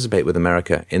who participate with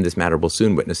America in this matter will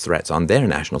soon witness threats on their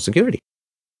national security.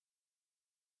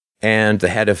 And the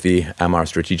head of the Ammar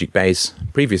strategic base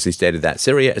previously stated that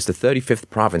Syria is the 35th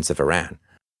province of Iran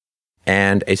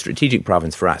and a strategic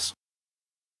province for us.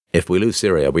 If we lose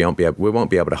Syria, we won't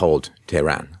be able to hold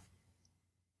Tehran.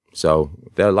 So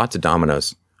there are lots of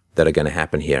dominoes that are going to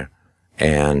happen here,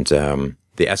 and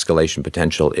the escalation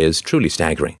potential is truly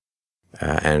staggering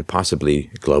and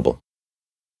possibly global.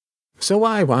 So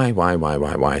why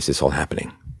is this all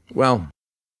happening? Well,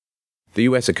 the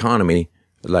U.S. economy,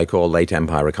 like all late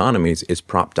empire economies, is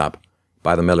propped up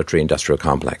by the military-industrial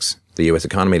complex. The U.S.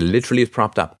 economy literally is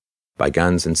propped up by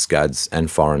guns and scuds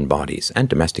and foreign bodies, and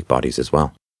domestic bodies as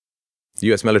well. The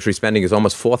U.S. military spending is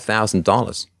almost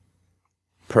 $4,000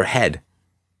 per head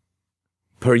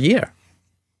per year.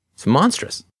 It's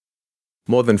monstrous.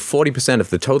 More than 40% of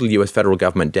the total U.S. federal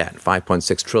government debt,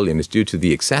 $5.6 trillion, is due to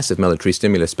the excessive military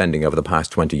stimulus spending over the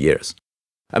past 20 years.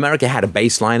 America had a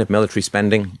baseline of military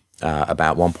spending,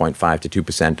 about 1.5 to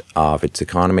 2% of its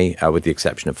economy, with the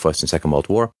exception of First and Second World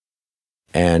War.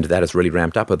 And that has really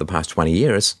ramped up over the past 20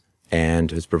 years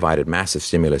and has provided massive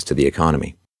stimulus to the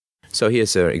economy. So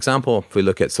here's an example. If we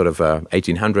look at sort of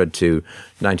 1800 to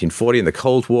 1940 in the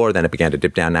Cold War, then it began to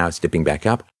dip down. Now it's dipping back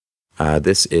up.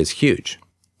 This is huge,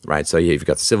 right? So you've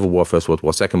got the Civil War, First World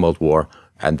War, Second World War,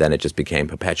 and then it just became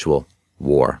perpetual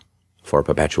war for a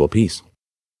perpetual peace.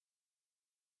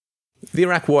 The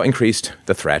Iraq War increased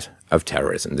the threat of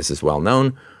terrorism. This is well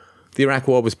known. The Iraq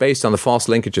War was based on the false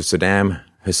linkage of Saddam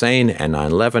Hussein and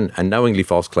 9/11 and knowingly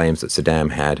false claims that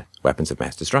Saddam had weapons of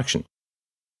mass destruction.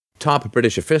 Top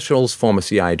British officials, former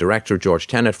CIA Director George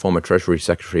Tenet, former Treasury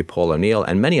Secretary Paul O'Neill,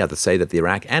 and many others say that the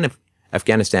Iraq and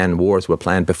Afghanistan wars were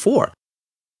planned before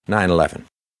 9/11.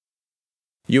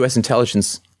 U.S.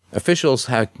 intelligence officials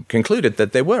have concluded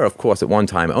that there were, of course, at one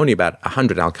time only about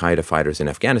 100 al-Qaeda fighters in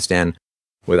Afghanistan.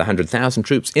 With 100,000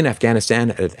 troops in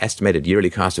Afghanistan at an estimated yearly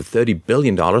cost of $30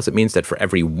 billion, it means that for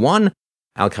every one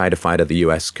al-Qaeda fighter, the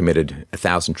U.S. committed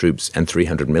 1,000 troops and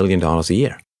 $300 million a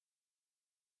year.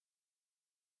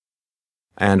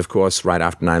 And of course, right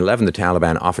after 9/11, the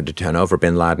Taliban offered to turn over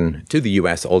bin Laden to the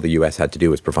U.S. All the U.S. had to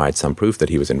do was provide some proof that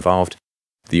he was involved.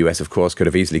 The U.S., of course, could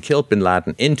have easily killed bin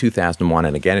Laden in 2001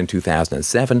 and again in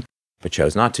 2007, but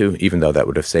chose not to, even though that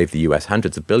would have saved the U.S.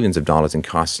 hundreds of billions of dollars in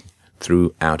costs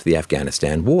throughout the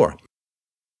Afghanistan war.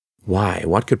 Why?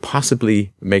 What could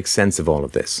possibly make sense of all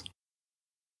of this?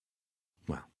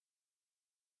 Well,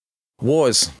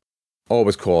 wars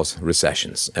always cause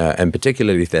recessions, and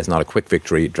particularly if there's not a quick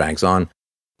victory, it drags on.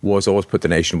 Wars always put the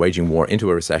nation waging war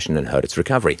into a recession and hurt its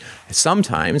recovery.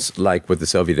 Sometimes, like with the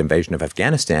Soviet invasion of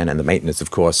Afghanistan and the maintenance, of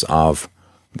course, of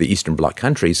the Eastern Bloc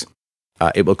countries,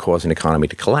 it will cause an economy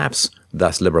to collapse,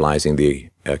 thus liberalizing the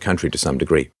country to some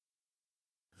degree.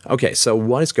 Okay, so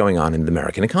what is going on in the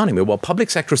American economy? Well,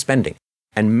 public sector spending,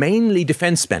 and mainly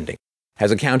defense spending,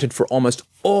 has accounted for almost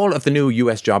all of the new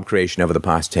U.S. job creation over the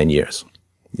past 10 years.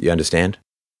 You understand?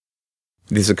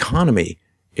 This economy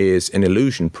is an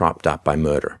illusion propped up by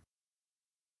murder.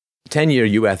 10-year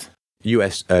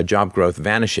U.S. Job growth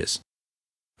vanishes.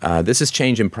 This is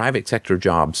change in private sector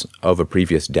jobs over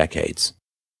previous decades.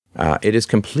 It is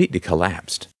completely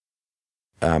collapsed.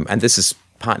 And this is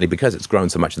partly because it's grown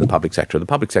so much in the public sector. The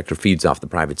public sector feeds off the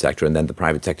private sector, and then the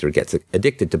private sector gets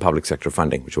addicted to public sector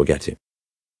funding, which we'll get to.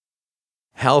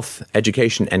 Health,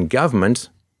 education, and government,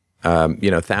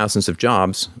 thousands of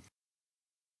jobs,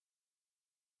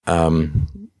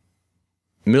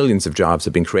 millions of jobs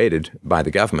have been created by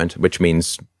the government, which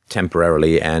means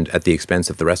temporarily and at the expense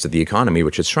of the rest of the economy,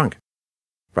 which has shrunk.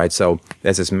 Right? So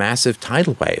there's this massive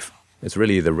tidal wave. It's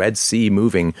really the Red Sea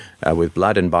moving with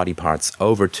blood and body parts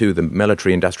over to the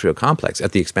military-industrial complex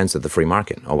at the expense of the free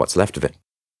market, or what's left of it.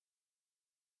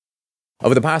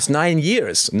 Over the past 9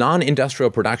 years, non-industrial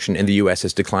production in the U.S.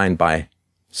 has declined by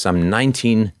some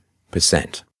 19%.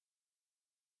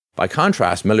 By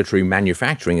contrast, military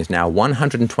manufacturing is now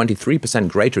 123%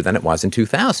 greater than it was in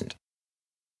 2000.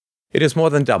 It has more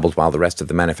than doubled while the rest of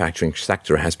the manufacturing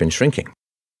sector has been shrinking.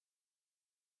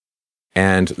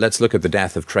 And let's look at the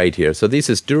death of trade here. So this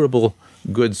is durable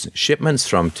goods shipments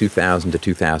from 2000 to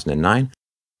 2009.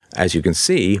 As you can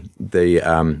see,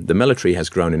 the military has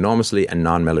grown enormously and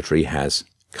non-military has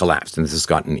collapsed. And this has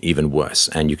gotten even worse.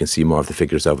 And you can see more of the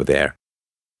figures over there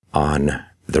on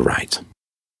the right.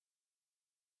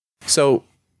 So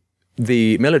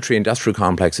the military-industrial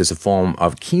complex is a form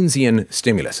of Keynesian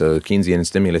stimulus. So Keynesian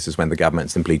stimulus is when the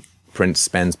government simply prints,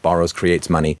 spends, borrows, creates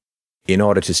money in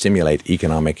order to stimulate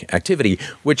economic activity,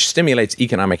 which stimulates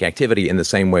economic activity in the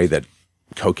same way that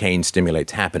cocaine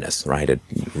stimulates happiness, right? It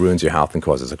ruins your health and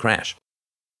causes a crash.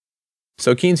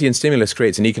 So Keynesian stimulus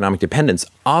creates an economic dependence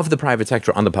of the private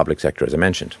sector on the public sector, as I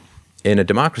mentioned. In a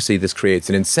democracy, this creates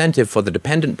an incentive for the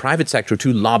dependent private sector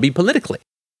to lobby politically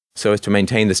so as to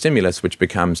maintain the stimulus, which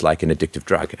becomes like an addictive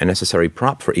drug, a necessary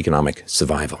prop for economic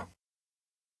survival.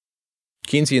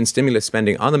 Keynesian stimulus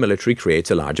spending on the military creates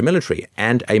a larger military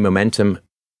and a momentum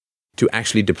to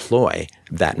actually deploy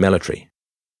that military.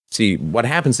 See, what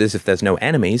happens is if there's no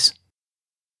enemies,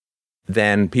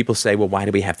 then people say, well, why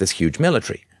do we have this huge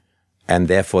military? And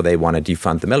therefore they want to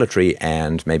defund the military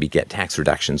and maybe get tax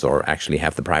reductions or actually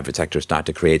have the private sector start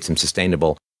to create some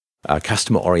sustainable,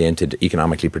 customer-oriented,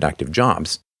 economically productive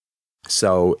jobs.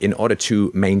 So in order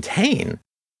to maintain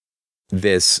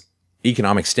this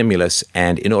economic stimulus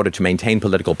and in order to maintain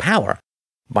political power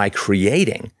by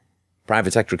creating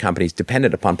private sector companies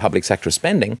dependent upon public sector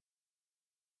spending,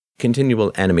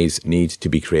 continual enemies need to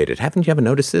be created. Haven't you ever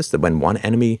noticed this, that when one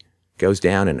enemy goes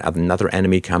down and another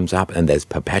enemy comes up and there's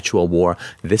perpetual war?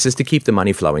 This is to keep the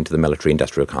money flowing to the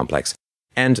military-industrial complex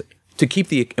and to keep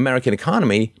the American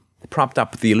economy propped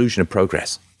up with the illusion of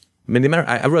progress. I mean,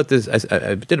 I wrote this,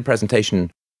 I did a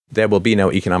presentation, There Will Be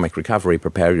No Economic Recovery,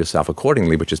 Prepare Yourself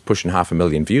Accordingly, which is pushing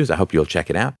 500,000 views. I hope you'll check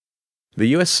it out. The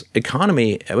US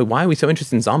economy, why are we so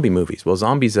interested in zombie movies? Well,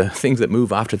 zombies are things that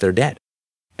move after they're dead.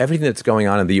 Everything that's going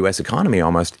on in the US economy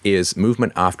almost is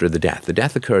movement after the death. The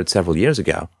death occurred several years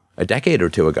ago, a decade or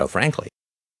two ago, frankly.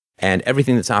 And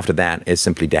everything that's after that is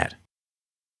simply dead.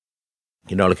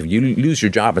 You know, like if you lose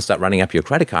your job and start running up your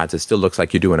credit cards, it still looks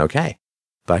like you're doing okay.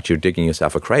 But you're digging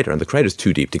yourself a crater, and the crater's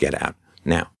too deep to get out.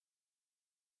 Now,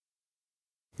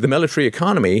 the military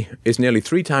economy is nearly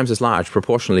 3 times as large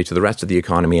proportionally to the rest of the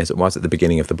economy as it was at the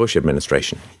beginning of the Bush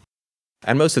administration.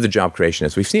 And most of the job creation,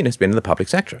 as we've seen, has been in the public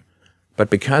sector. But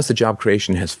because the job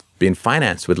creation has been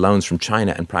financed with loans from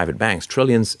China and private banks,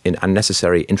 trillions in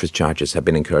unnecessary interest charges have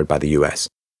been incurred by the US.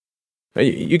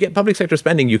 You get public sector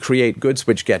spending, you create goods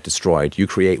which get destroyed, you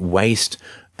create waste,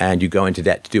 and you go into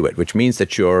debt to do it, which means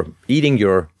that you're eating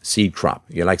your seed crop.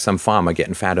 You're like some farmer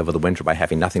getting fat over the winter by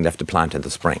having nothing left to plant in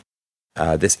the spring.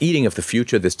 This eating of the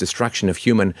future, this destruction of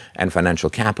human and financial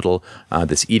capital,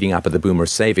 this eating up of the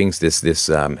boomers' savings, this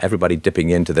everybody dipping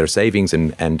into their savings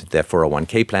and their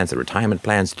 401k plans, their retirement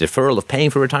plans, deferral of paying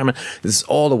for retirement. This is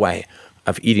all a way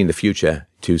of eating the future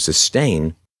to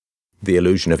sustain the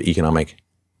illusion of economic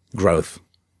growth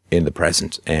in the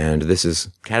present. And this is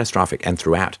catastrophic and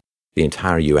throughout the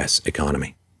entire U.S.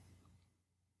 economy.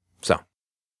 So,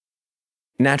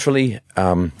 naturally,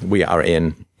 we are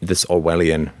in this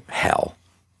Orwellian hell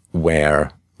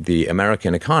where the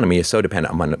American economy is so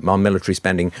dependent on military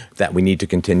spending that we need to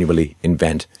continually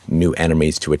invent new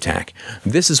enemies to attack.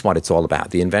 This is what it's all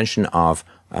about. The invention of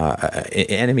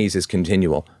enemies is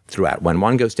continual throughout. When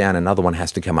one goes down, another one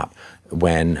has to come up.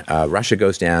 When Russia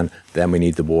goes down, then we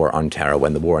need the war on terror.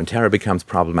 When the war on terror becomes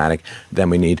problematic, then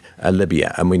we need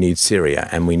Libya, and we need Syria,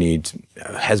 and we need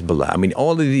Hezbollah. I mean,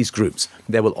 all of these groups.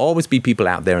 There will always be people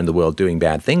out there in the world doing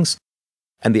bad things.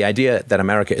 And the idea that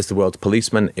America is the world's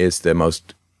policeman is the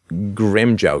most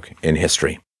grim joke in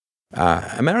history.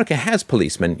 America has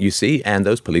policemen, you see, and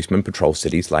those policemen patrol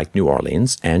cities like New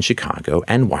Orleans and Chicago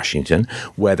and Washington,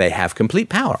 where they have complete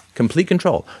power, complete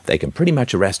control. They can pretty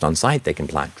much arrest on sight. They can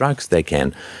plant drugs. They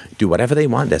can do whatever they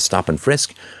want. They stop and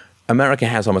frisk. America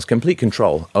has almost complete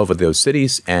control over those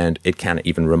cities, and it can't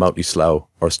even remotely slow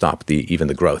or stop even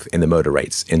the growth in the murder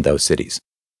rates in those cities.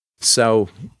 So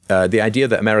the idea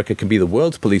that America can be the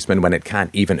world's policeman when it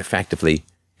can't even effectively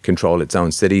control its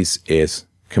own cities is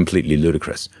completely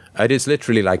ludicrous. It is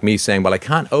literally like me saying, well, I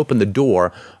can't open the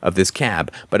door of this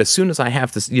cab, but as soon as I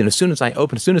have this, as soon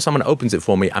as someone opens it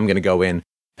for me, I'm going to go in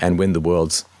and win the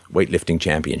world's weightlifting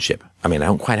championship. I mean, I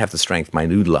don't quite have the strength, my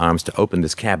noodle arms, to open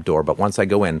this cab door, but once I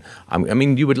go in,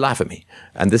 you would laugh at me.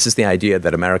 And this is the idea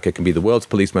that America can be the world's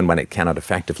policeman when it cannot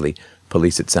effectively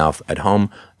police itself at home.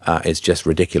 Is just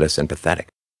ridiculous and pathetic.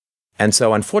 And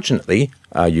so, unfortunately,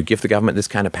 you give the government this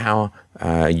kind of power.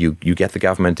 You get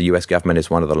the U.S. government is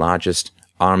one of the largest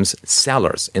arms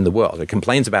sellers in the world. It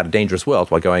complains about a dangerous world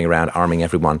while going around arming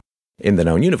everyone in the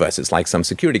known universe. It's like some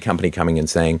security company coming and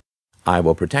saying, I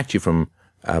will protect you from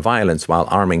violence while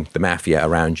arming the mafia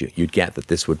around you. You'd get that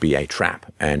this would be a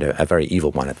trap, and a very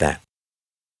evil one at that.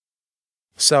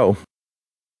 So,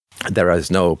 there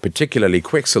is no particularly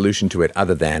quick solution to it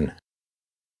other than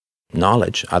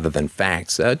knowledge, other than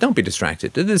facts. Don't be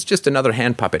distracted. It is just another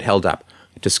hand puppet held up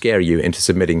to scare you into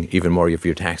submitting even more of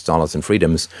your tax dollars and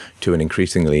freedoms to an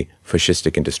increasingly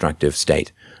fascistic and destructive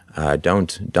state.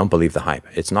 Don't believe the hype.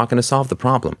 It's not going to solve the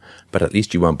problem, but at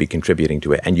least you won't be contributing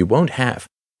to it, and you won't have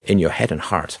in your head and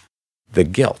heart the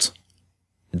guilt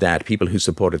that people who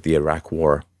supported the Iraq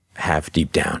War have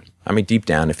deep down. I mean, deep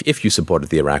down, if you supported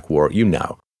the Iraq War, you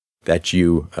know that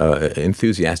you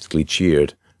enthusiastically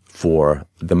cheered for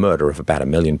the murder of about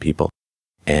 1 million people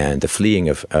and the fleeing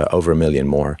of over 1 million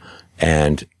more,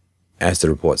 and, as the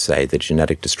reports say, the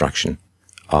genetic destruction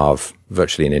of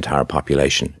virtually an entire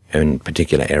population in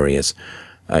particular areas.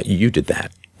 You did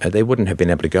that. They wouldn't have been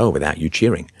able to go without you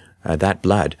cheering. That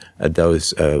blood,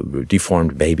 those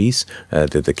deformed babies,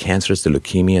 the cancers, the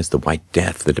leukemias, the white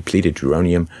death, the depleted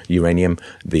uranium,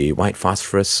 the white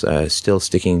phosphorus still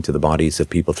sticking to the bodies of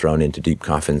people thrown into deep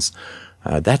coffins,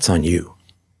 that's on you.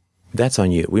 That's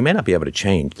on you. We may not be able to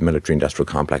change the military-industrial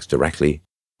complex directly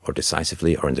or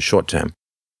decisively or in the short term,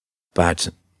 but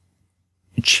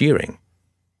cheering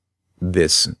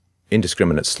this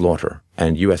indiscriminate slaughter,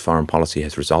 and U.S. foreign policy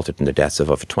has resulted in the deaths of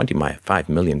over 25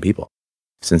 million people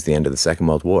since the end of the Second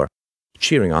World War.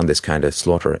 Cheering on this kind of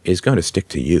slaughter is going to stick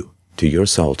to you, to your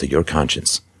soul, to your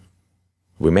conscience.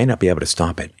 We may not be able to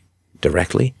stop it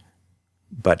directly,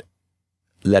 but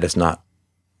let us not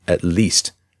at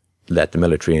least let the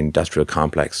military-industrial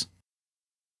complex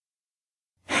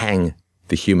hang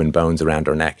the human bones around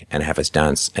our neck and have us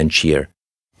dance and cheer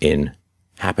in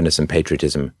happiness and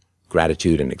patriotism,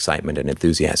 gratitude and excitement and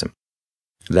enthusiasm.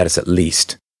 Let us at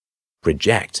least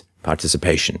reject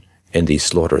participation in these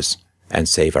slaughters and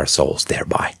save our souls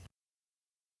thereby.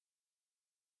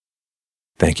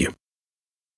 Thank you.